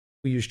about,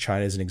 we use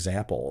China as an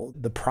example,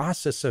 the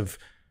process of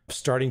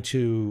starting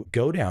to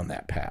go down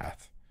that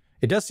path?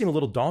 It does seem a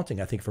little daunting,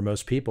 I think, for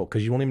most people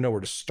because you won't even know where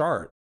to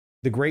start.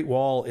 The Great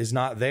Wall is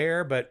not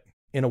there, but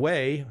in a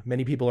way,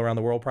 many people around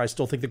the world probably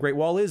still think the Great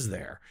Wall is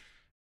there.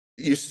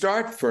 You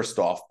start first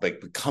off by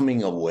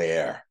becoming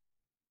aware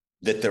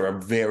that there are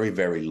very,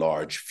 very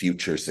large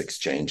futures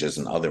exchanges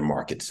and other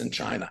markets in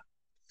China.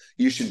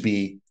 You should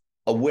be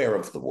aware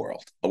of the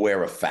world,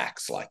 aware of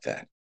facts like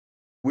that.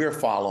 We're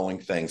following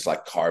things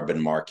like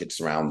carbon markets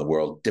around the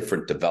world,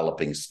 different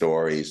developing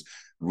stories,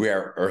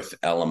 rare earth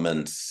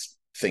elements,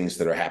 things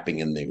that are happening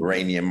in the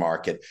uranium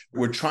market.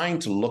 We're trying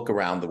to look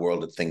around the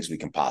world at things we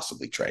can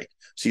possibly trade.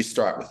 So you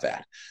start with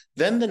that.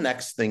 Then the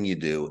next thing you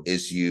do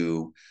is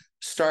you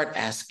start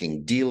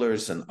asking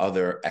dealers and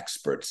other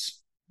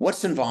experts,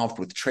 what's involved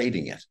with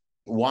trading it?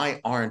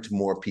 Why aren't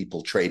more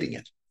people trading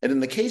it? And in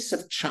the case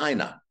of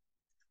China,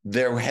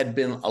 there had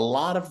been a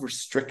lot of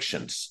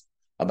restrictions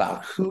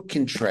about who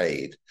can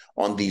trade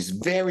on these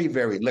very,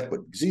 very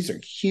liquid, because these are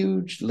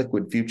huge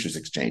liquid futures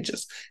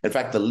exchanges. In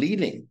fact, the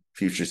leading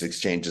futures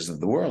exchanges of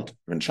the world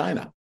are in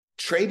China.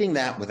 Trading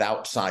that with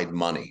outside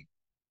money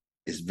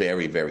is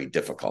very, very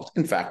difficult.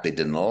 In fact, they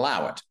didn't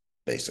allow it,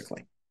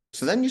 basically.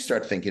 So then you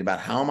start thinking about,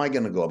 how am I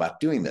going to go about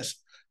doing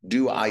this?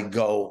 Do I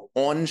go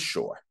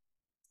onshore?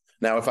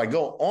 Now, if I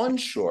go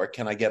onshore,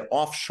 can I get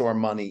offshore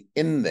money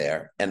in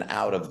there and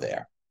out of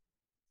there?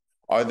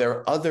 Are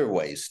there other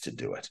ways to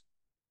do it?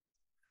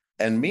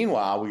 And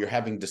meanwhile, we are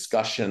having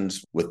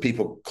discussions with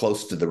people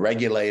close to the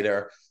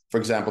regulator. For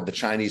example, the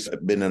Chinese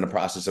have been in a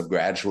process of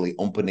gradually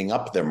opening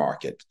up their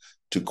market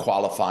to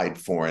qualified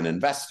foreign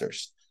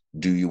investors.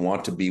 Do you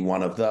want to be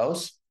one of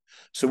those?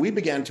 So we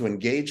began to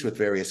engage with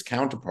various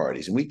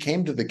counterparties, and we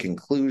came to the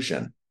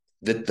conclusion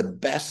that the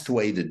best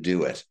way to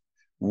do it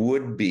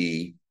would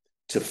be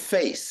to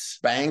face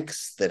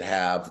banks that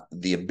have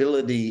the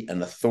ability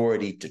and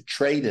authority to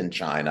trade in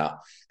China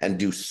and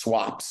do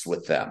swaps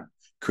with them,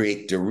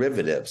 create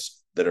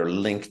derivatives that are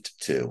linked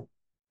to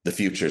the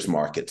futures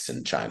markets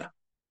in China.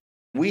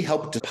 We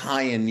helped to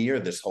pioneer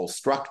this whole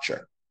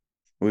structure.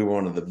 We were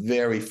one of the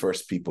very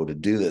first people to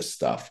do this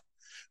stuff.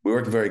 We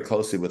worked very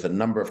closely with a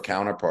number of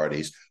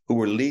counterparties who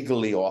were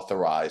legally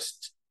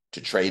authorized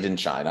to trade in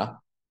China.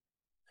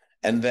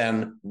 And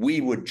then we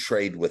would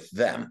trade with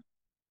them.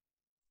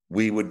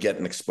 We would get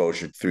an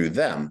exposure through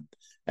them,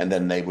 and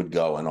then they would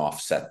go and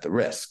offset the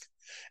risk.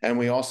 And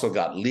we also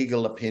got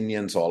legal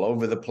opinions all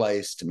over the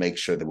place to make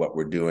sure that what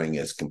we're doing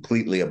is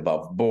completely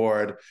above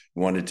board.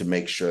 We wanted to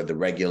make sure the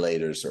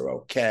regulators are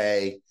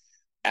okay.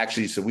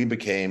 Actually, so we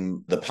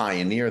became the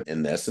pioneer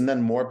in this, and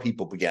then more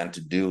people began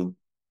to do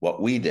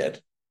what we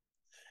did.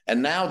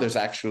 And now there's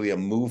actually a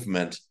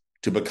movement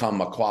to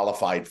become a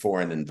qualified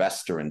foreign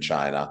investor in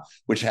China,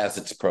 which has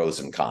its pros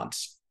and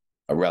cons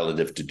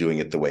relative to doing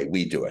it the way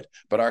we do it.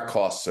 But our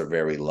costs are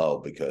very low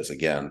because,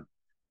 again,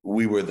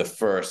 we were the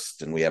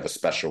first and we have a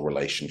special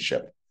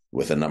relationship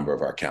with a number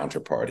of our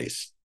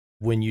counterparties.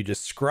 When you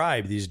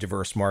describe these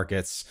diverse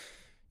markets,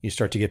 you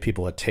start to give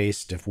people a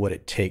taste of what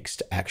it takes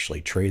to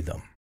actually trade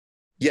them.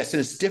 Yes, and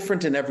it's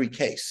different in every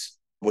case.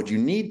 What you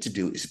need to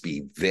do is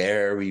be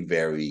very,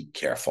 very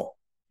careful.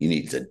 You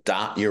need to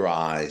dot your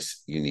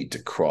I's. You need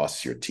to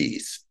cross your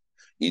T's.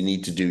 You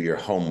need to do your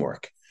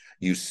homework.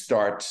 You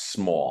start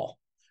small.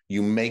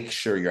 You make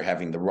sure you're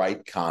having the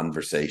right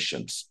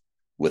conversations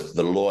with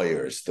the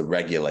lawyers, the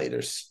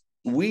regulators.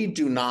 We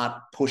do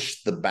not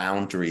push the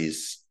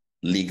boundaries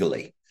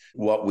legally.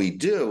 What we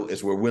do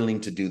is we're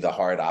willing to do the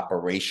hard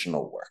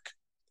operational work.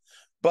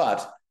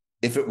 But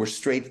if it were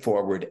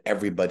straightforward,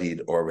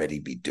 everybody'd already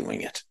be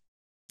doing it.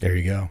 There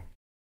you go.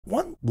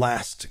 One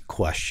last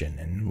question,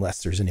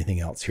 unless there's anything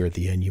else here at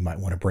the end you might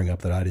want to bring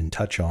up that I didn't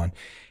touch on,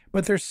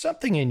 but there's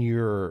something in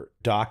your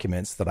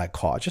documents that I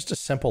caught, just a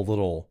simple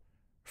little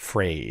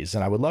phrase,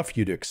 and I would love for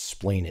you to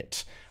explain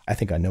it. I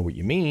think I know what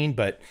you mean,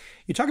 but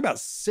you talk about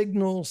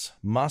signals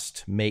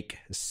must make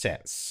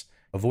sense,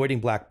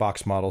 avoiding black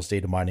box models,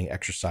 data mining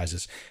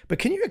exercises. But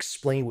can you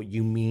explain what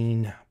you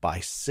mean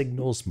by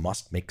signals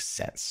must make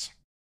sense?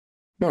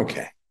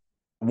 Okay.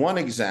 One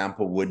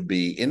example would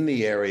be in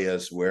the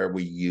areas where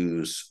we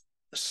use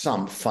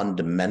some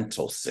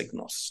fundamental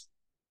signals.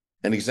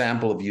 An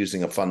example of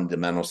using a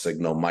fundamental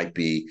signal might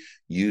be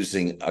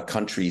using a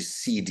country's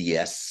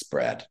CDS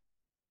spread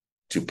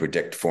to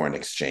predict foreign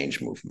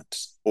exchange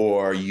movements,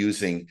 or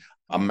using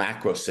a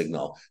macro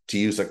signal to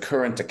use a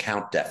current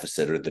account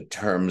deficit or the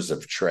terms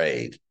of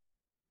trade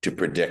to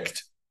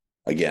predict,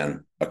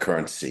 again, a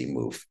currency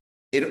move.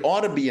 It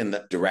ought to be in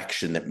the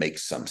direction that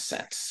makes some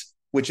sense,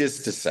 which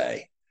is to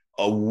say,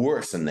 a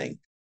worsening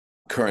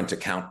current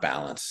account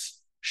balance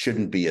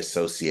shouldn't be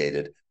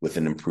associated with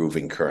an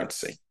improving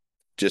currency.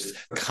 Just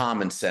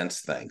common sense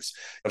things.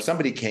 If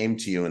somebody came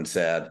to you and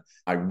said,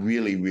 I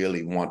really,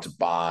 really want to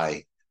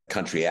buy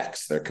country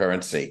X, their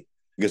currency,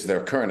 because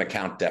their current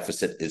account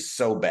deficit is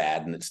so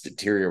bad and it's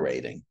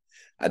deteriorating,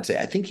 I'd say,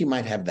 I think you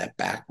might have that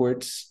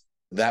backwards.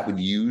 That would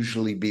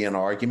usually be an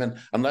argument,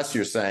 unless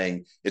you're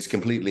saying it's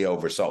completely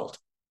oversold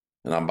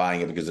and I'm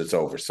buying it because it's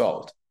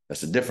oversold.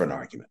 That's a different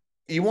argument.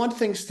 You want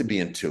things to be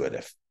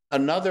intuitive.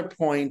 Another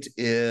point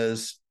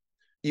is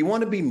you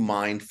want to be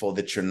mindful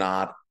that you're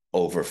not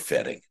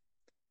overfitting.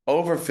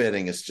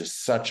 Overfitting is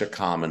just such a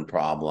common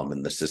problem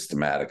in the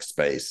systematic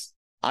space.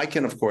 I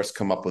can, of course,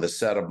 come up with a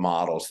set of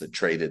models that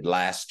traded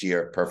last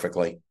year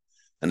perfectly,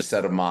 and a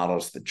set of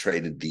models that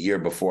traded the year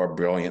before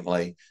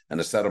brilliantly, and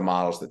a set of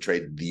models that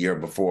traded the year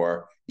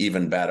before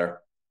even better.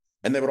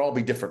 And they would all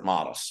be different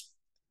models.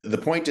 The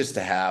point is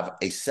to have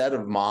a set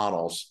of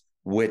models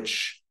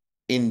which,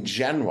 in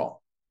general,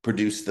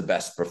 produce the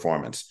best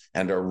performance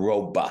and are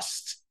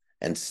robust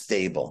and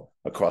stable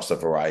across a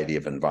variety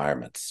of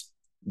environments.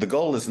 The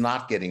goal is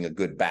not getting a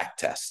good back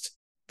test.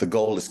 The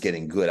goal is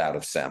getting good out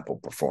of sample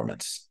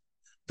performance.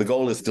 The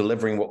goal is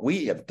delivering what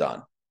we have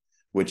done,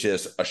 which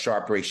is a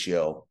Sharpe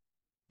ratio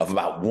of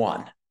about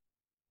 1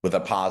 with a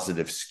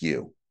positive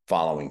skew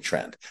following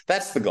trend.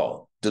 That's the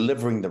goal,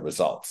 delivering the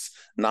results,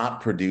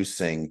 not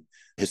producing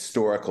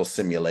historical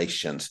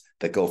simulations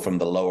that go from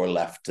the lower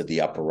left to the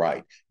upper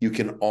right. You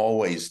can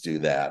always do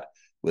that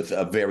with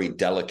a very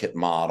delicate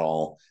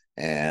model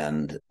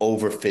and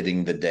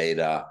overfitting the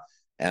data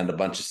and a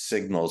bunch of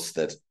signals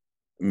that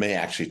may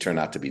actually turn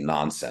out to be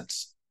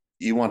nonsense.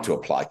 You want to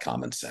apply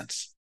common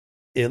sense.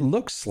 It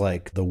looks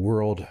like the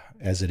world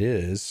as it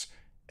is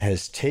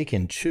has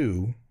taken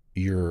to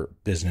your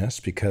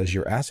business because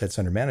your assets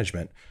under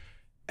management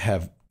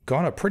have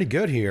gone up pretty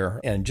good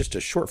here in just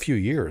a short few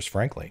years,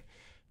 frankly.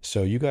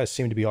 So you guys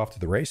seem to be off to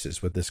the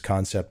races with this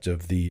concept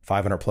of the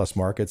 500 plus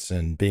markets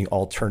and being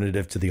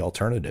alternative to the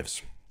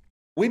alternatives.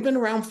 We've been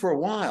around for a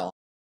while.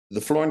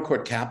 The Florin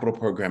Court Capital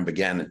program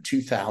began in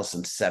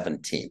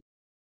 2017.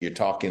 You're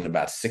talking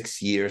about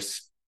 6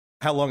 years.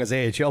 How long has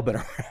AHL been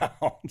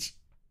around?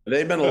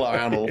 They've been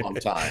around a long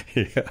time.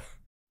 Yeah.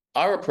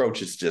 Our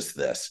approach is just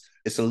this.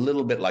 It's a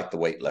little bit like the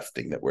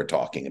weightlifting that we're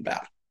talking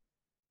about.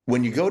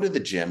 When you go to the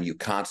gym, you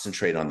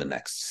concentrate on the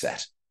next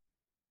set.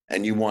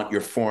 And you want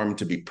your form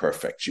to be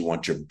perfect. You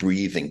want your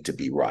breathing to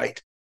be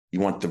right. You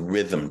want the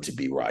rhythm to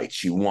be right.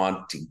 You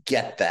want to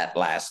get that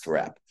last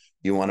rep.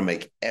 You want to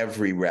make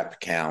every rep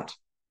count.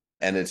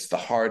 And it's the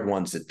hard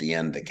ones at the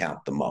end that count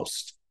the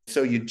most.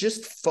 So you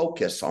just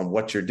focus on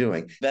what you're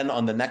doing. Then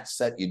on the next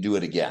set, you do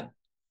it again.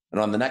 And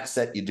on the next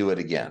set, you do it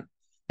again.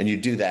 And you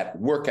do that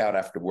workout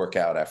after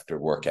workout after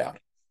workout.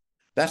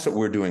 That's what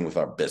we're doing with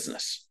our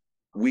business.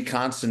 We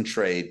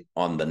concentrate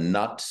on the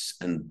nuts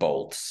and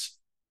bolts.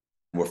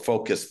 We're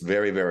focused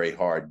very, very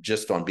hard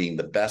just on being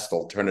the best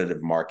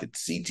alternative market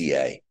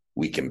CTA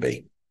we can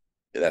be.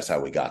 That's how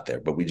we got there.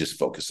 But we just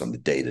focus on the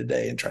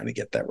day-to-day and trying to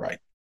get that right.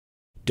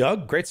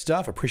 Doug, great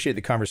stuff. Appreciate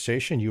the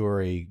conversation. You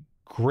are a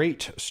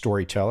great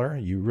storyteller.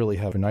 You really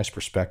have a nice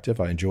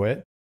perspective. I enjoy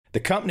it. The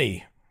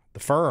company,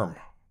 the firm,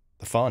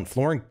 the fund,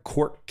 Florin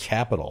Court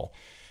Capital.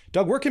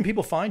 Doug, where can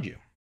people find you?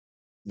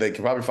 They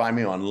can probably find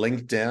me on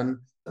LinkedIn.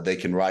 They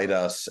can write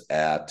us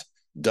at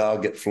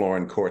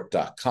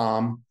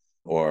doug@florincourt.com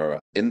or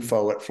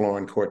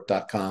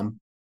info@florincourt.com.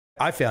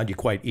 I found you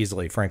quite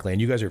easily, frankly,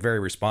 and you guys are very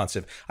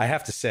responsive, I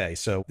have to say.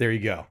 So there you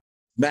go.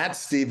 Matt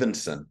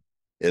Stevenson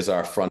is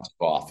our front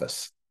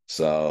office.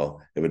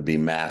 So it would be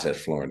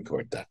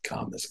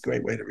matt@florincourt.com. That's a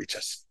great way to reach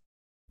us.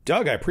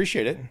 Doug, I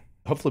appreciate it.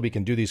 Hopefully we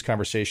can do these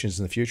conversations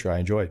in the future. I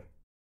enjoyed.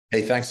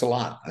 Hey, thanks a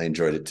lot. I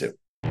enjoyed it too.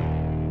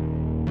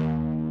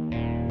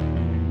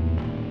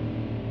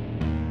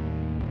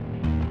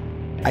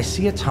 I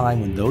see a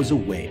time when those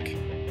awake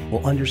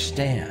will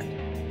understand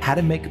how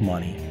to make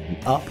money in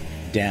up,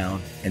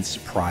 down, and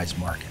surprise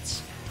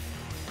markets.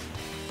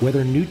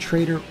 Whether new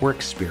trader or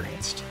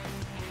experienced,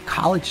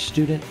 college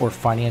student or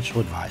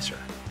financial advisor,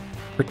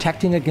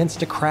 protecting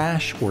against a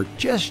crash or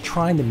just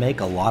trying to make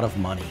a lot of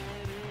money,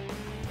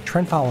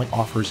 trend following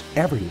offers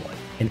everyone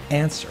an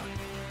answer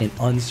in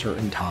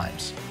uncertain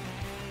times.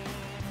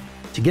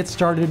 To get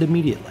started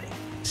immediately,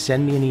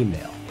 send me an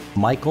email,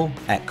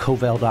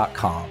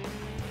 michael@covel.com.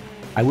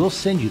 I will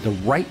send you the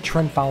right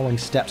trend following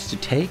steps to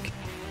take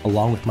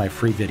along with my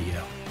free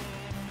video.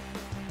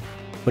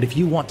 But if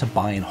you want to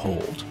buy and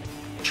hold,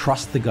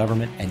 trust the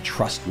government and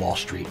trust Wall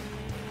Street,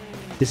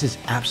 this is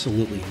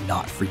absolutely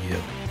not for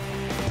you.